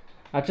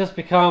 I've just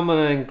become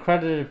an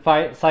accredited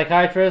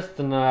psychiatrist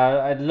and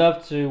I'd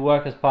love to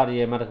work as part of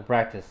your medical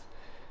practice.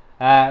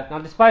 Now,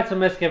 despite some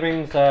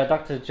misgivings,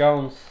 Dr.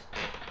 Jones,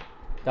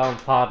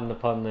 don't pardon the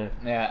pun there.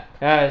 Yeah.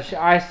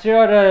 I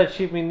assured her that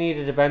she'd be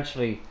needed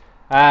eventually.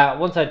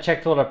 Once I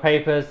checked all the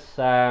papers,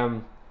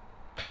 I'd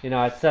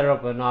set her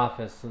up in an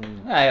office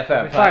and Yeah, fair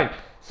it'd be fine.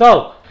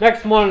 So,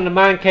 next morning the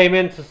man came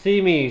in to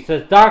see me. He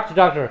says,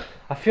 Doctor,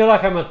 I feel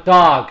like I'm a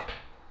dog.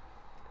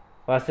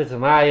 Well, I said to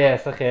him,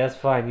 yes, okay, that's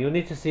fine. You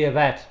need to see a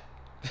vet.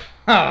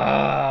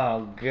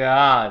 Oh,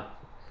 God.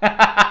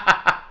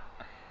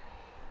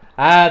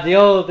 The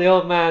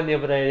old man the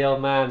other day,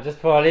 just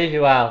before I leave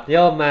you out, the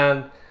old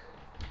man,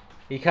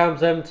 he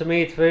comes in to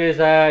me for his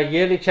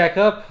yearly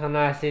checkup, and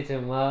I say to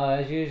him, well,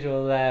 as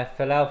usual,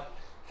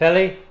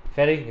 Philly,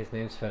 his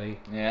name's Philly.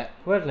 Yeah.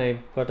 Weird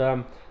name, but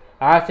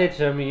I said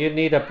to him, you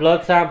need a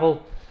blood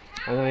sample,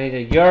 and I need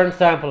a urine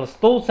sample, a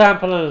stool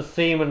sample, and a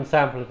semen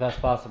sample if that's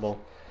possible.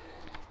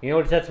 You know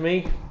what he said to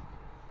me?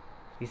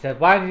 He said,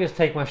 why don't you just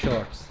take my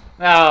shorts?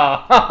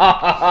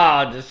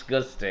 Oh,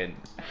 disgusting.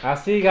 I'll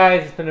see you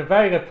guys. It's been a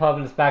very good pub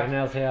in this Bag of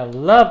Nails here. I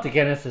love the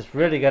Guinness. It's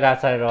really good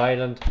outside of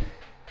Ireland.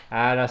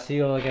 And I'll see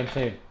you all again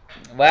soon.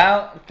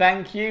 Well,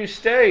 thank you,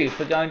 Stu,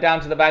 for going down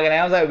to the Bag of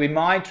Nails. That would be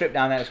my trip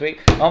down next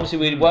week. Obviously,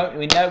 we know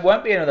it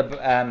won't be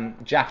another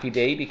Jackie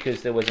D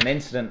because there was an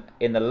incident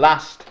in the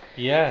last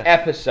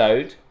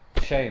episode.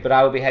 Shame. But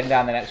I will be heading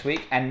down there next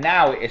week. And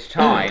now it is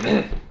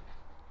time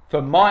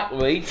for Mike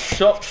Reed's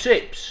Top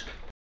 6.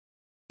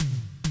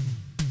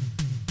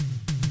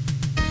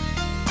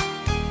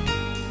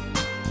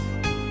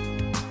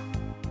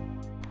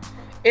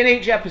 In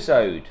each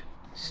episode,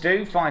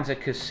 Stu finds a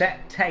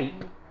cassette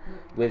tape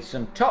with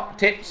some top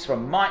tips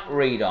from Mike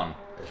Reed on.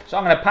 So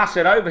I'm going to pass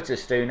it over to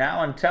Stu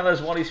now and tell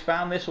us what he's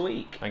found this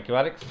week. Thank you,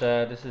 Alex.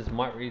 This is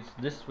Mike Reed's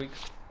this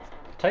week's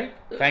tape.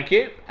 Thank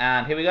you.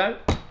 And here we go.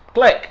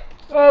 Click.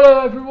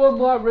 Hello everyone,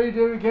 Mike Reed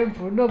here again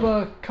for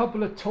another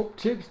couple of top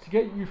tips to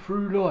get you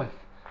through life.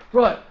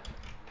 Right,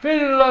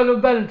 feeling alone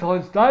on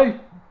Valentine's Day?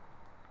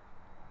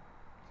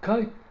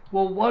 Okay,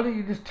 well why don't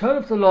you just turn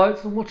off the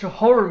lights and watch a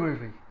horror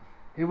movie?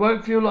 It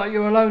won't feel like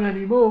you're alone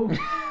anymore.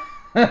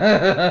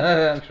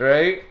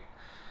 True.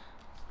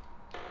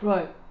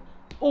 Right.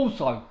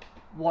 Also,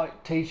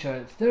 white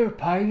t-shirts. They're a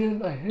pain,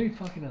 aren't they? Who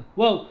fucking hell?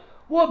 Well,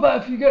 what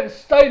about if you get a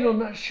stain on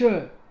that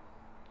shirt?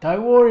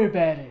 Don't worry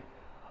about it.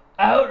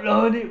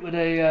 Outline it with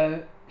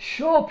a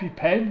Sharpie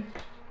pen.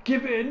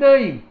 Give it a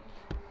name.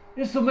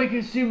 This will make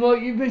it seem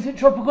like you visit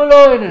tropical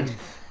islands.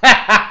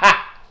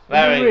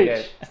 Very rich,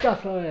 good.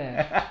 Stuff like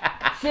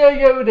that. See how you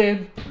get with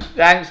him.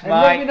 Thanks, And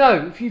Mike. let me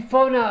know if you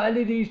find out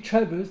any of these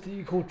Trevors that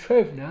you call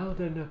Trev now.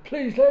 Then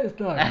please let us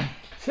know.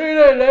 See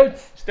you later,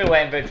 lads. Still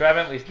waiting for a Trev,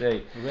 haven't we,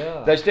 Stu?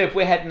 Yeah. Though, Stu, if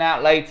we're heading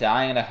out later,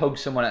 I'm going to hug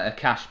someone at a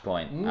cash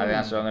point. I think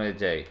that's what I'm going to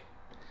do.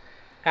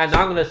 And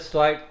I'm going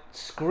to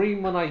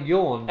scream when I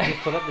yawn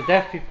just to let the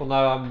deaf people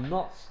know I'm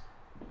not.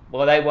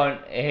 Well, they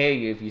won't hear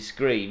you if you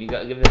scream. You've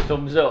got to give them a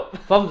thumbs up.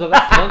 Thumbs up,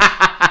 that's the one.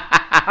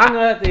 I'm going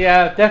to let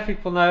the deaf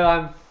people know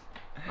I'm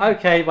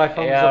okay by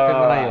thumbs up when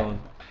I yawn.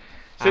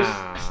 So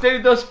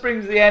Stu thus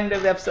brings the end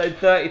of episode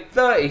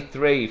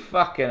 33.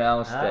 Fucking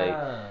hell, Stu.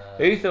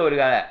 Who thought we'd go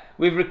that?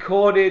 We've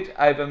recorded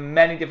over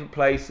many different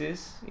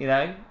places, you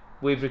know.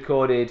 We've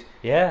recorded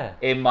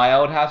in my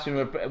old house. We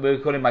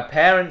recorded in my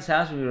parents'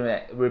 house. We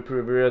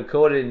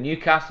recorded in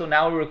Newcastle.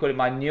 Now we're recording in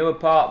my new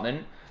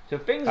apartment. So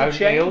things are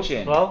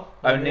changing.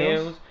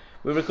 O'Neill's.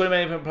 We're recording in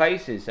many different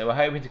places. So we're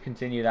hoping to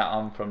continue that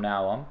on from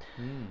now on.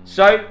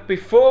 So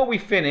before we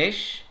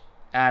finish,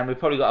 and we've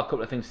probably got a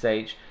couple of things to say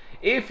each,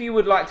 if you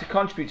would like to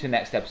contribute to the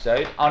next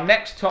episode, our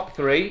next top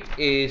 3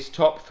 is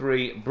top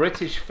 3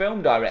 British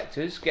film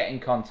directors. Get in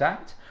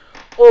contact.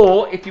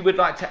 Or if you would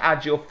like to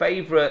add your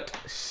favourite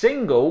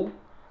single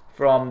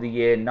from the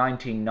year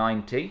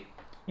 1990,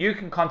 you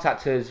can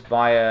contact us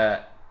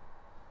via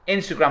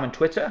Instagram and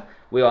Twitter.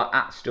 We are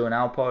at Stu and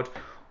Alpod,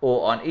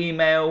 or on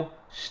email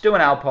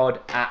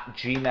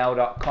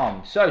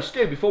stuandalpod@gmail.com. So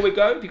Stu, before we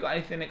go, have you got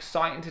anything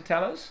exciting to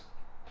tell us?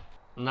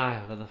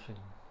 No, nothing.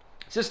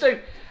 So Stu,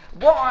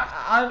 what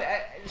I'm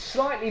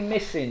slightly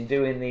missing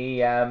doing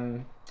the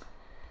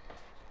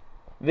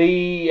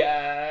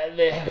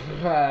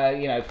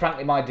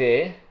Frankly My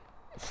Dear.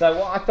 So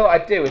what I thought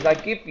I'd do is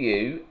I'd give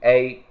you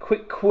a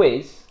quick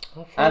quiz.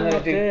 I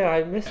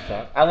missed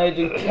that. I'm going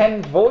to do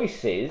 10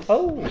 voices.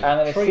 Oh, I'm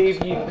going to see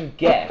if you can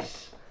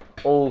guess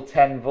all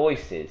 10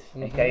 voices.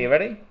 Okay, you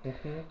ready?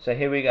 So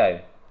here we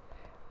go.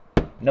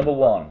 Number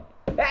 1.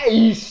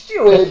 Hey,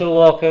 Stuart! Crystal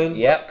Walken.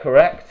 Yep,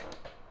 correct.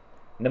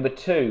 Number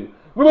 2.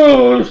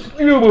 Oh,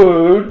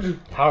 Stuart!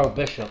 Harold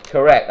Bishop.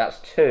 Correct, that's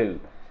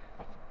 2.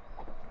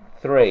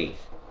 3.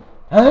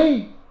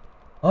 Hey,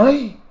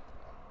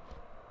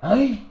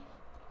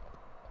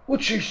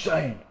 what's she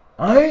saying?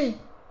 Hey?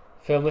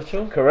 Phil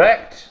Mitchell.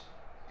 Correct.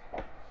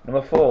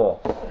 Number 4.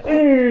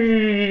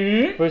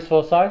 Bruce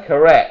Forsyth.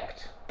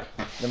 Correct.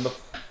 Number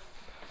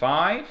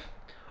 5.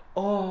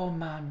 Oh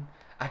man,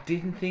 I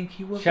didn't think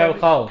he was. Cheryl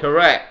Cole.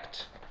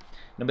 Correct.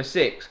 Number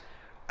 6.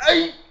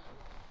 I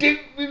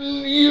didn't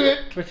believe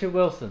it. Richard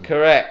Wilson.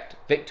 Correct.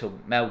 Victor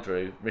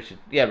Meldrew. Richard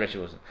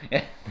Wilson.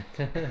 Yeah.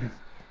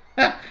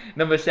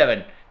 Number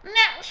 7.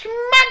 That's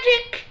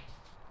magic.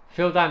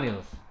 Phil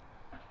Daniels.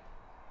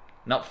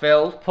 Not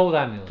Phil. Paul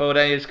Daniels. Paul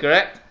Daniels,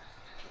 correct.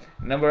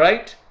 Number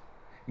 8.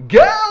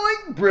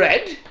 Garlic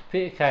bread.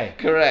 Peter Kay.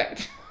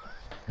 Correct.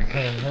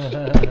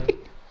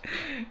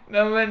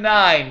 Number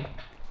 9.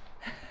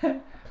 Oh,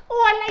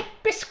 I like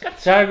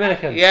biscuits. Jerry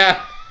Milliken.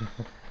 Yeah.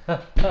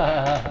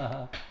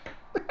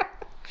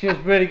 She was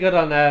really good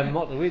on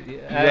Mock the Week.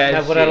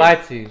 Yes, Would she I lie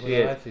is. to you? Would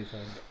She I lie is. to you?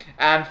 Sorry.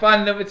 And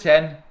finally, number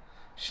 10.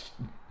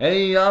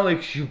 Hey,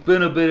 Alex, you've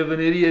been a bit of an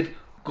idiot.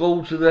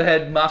 Go to the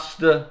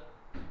headmaster.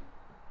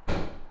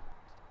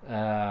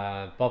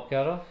 Bob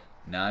Geldof.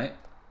 No.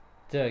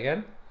 Do it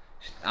again.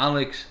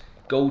 Alex,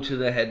 go to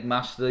the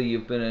headmaster.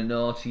 You've been a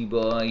naughty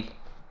boy.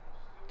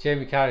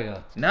 Jamie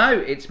Carragher. No,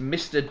 it's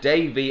Mr.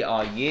 Davey,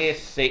 our year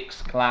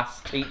 6 class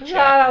teacher.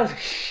 That was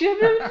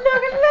shouldn't look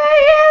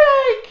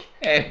at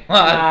It was.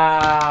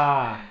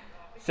 Ah.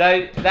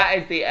 So that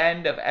is the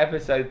end of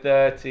episode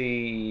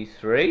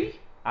 33.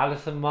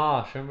 Alison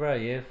Marsh, remember her,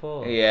 year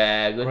 4.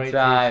 Yeah, good Great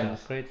times.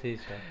 teacher. Great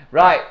teacher.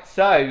 Right,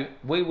 so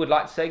we would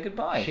like to say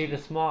goodbye. Sheila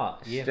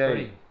Smart, year Stu.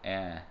 3.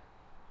 Yeah.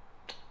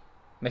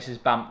 Mrs.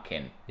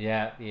 Bumpkin.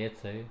 Yeah, year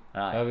 2.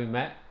 Right. Where we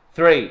met.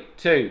 3,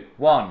 2,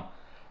 1.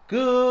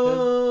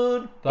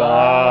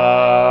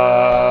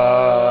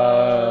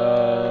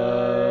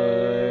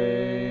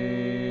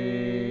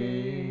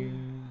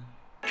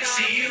 Goodbye.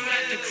 See you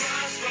at the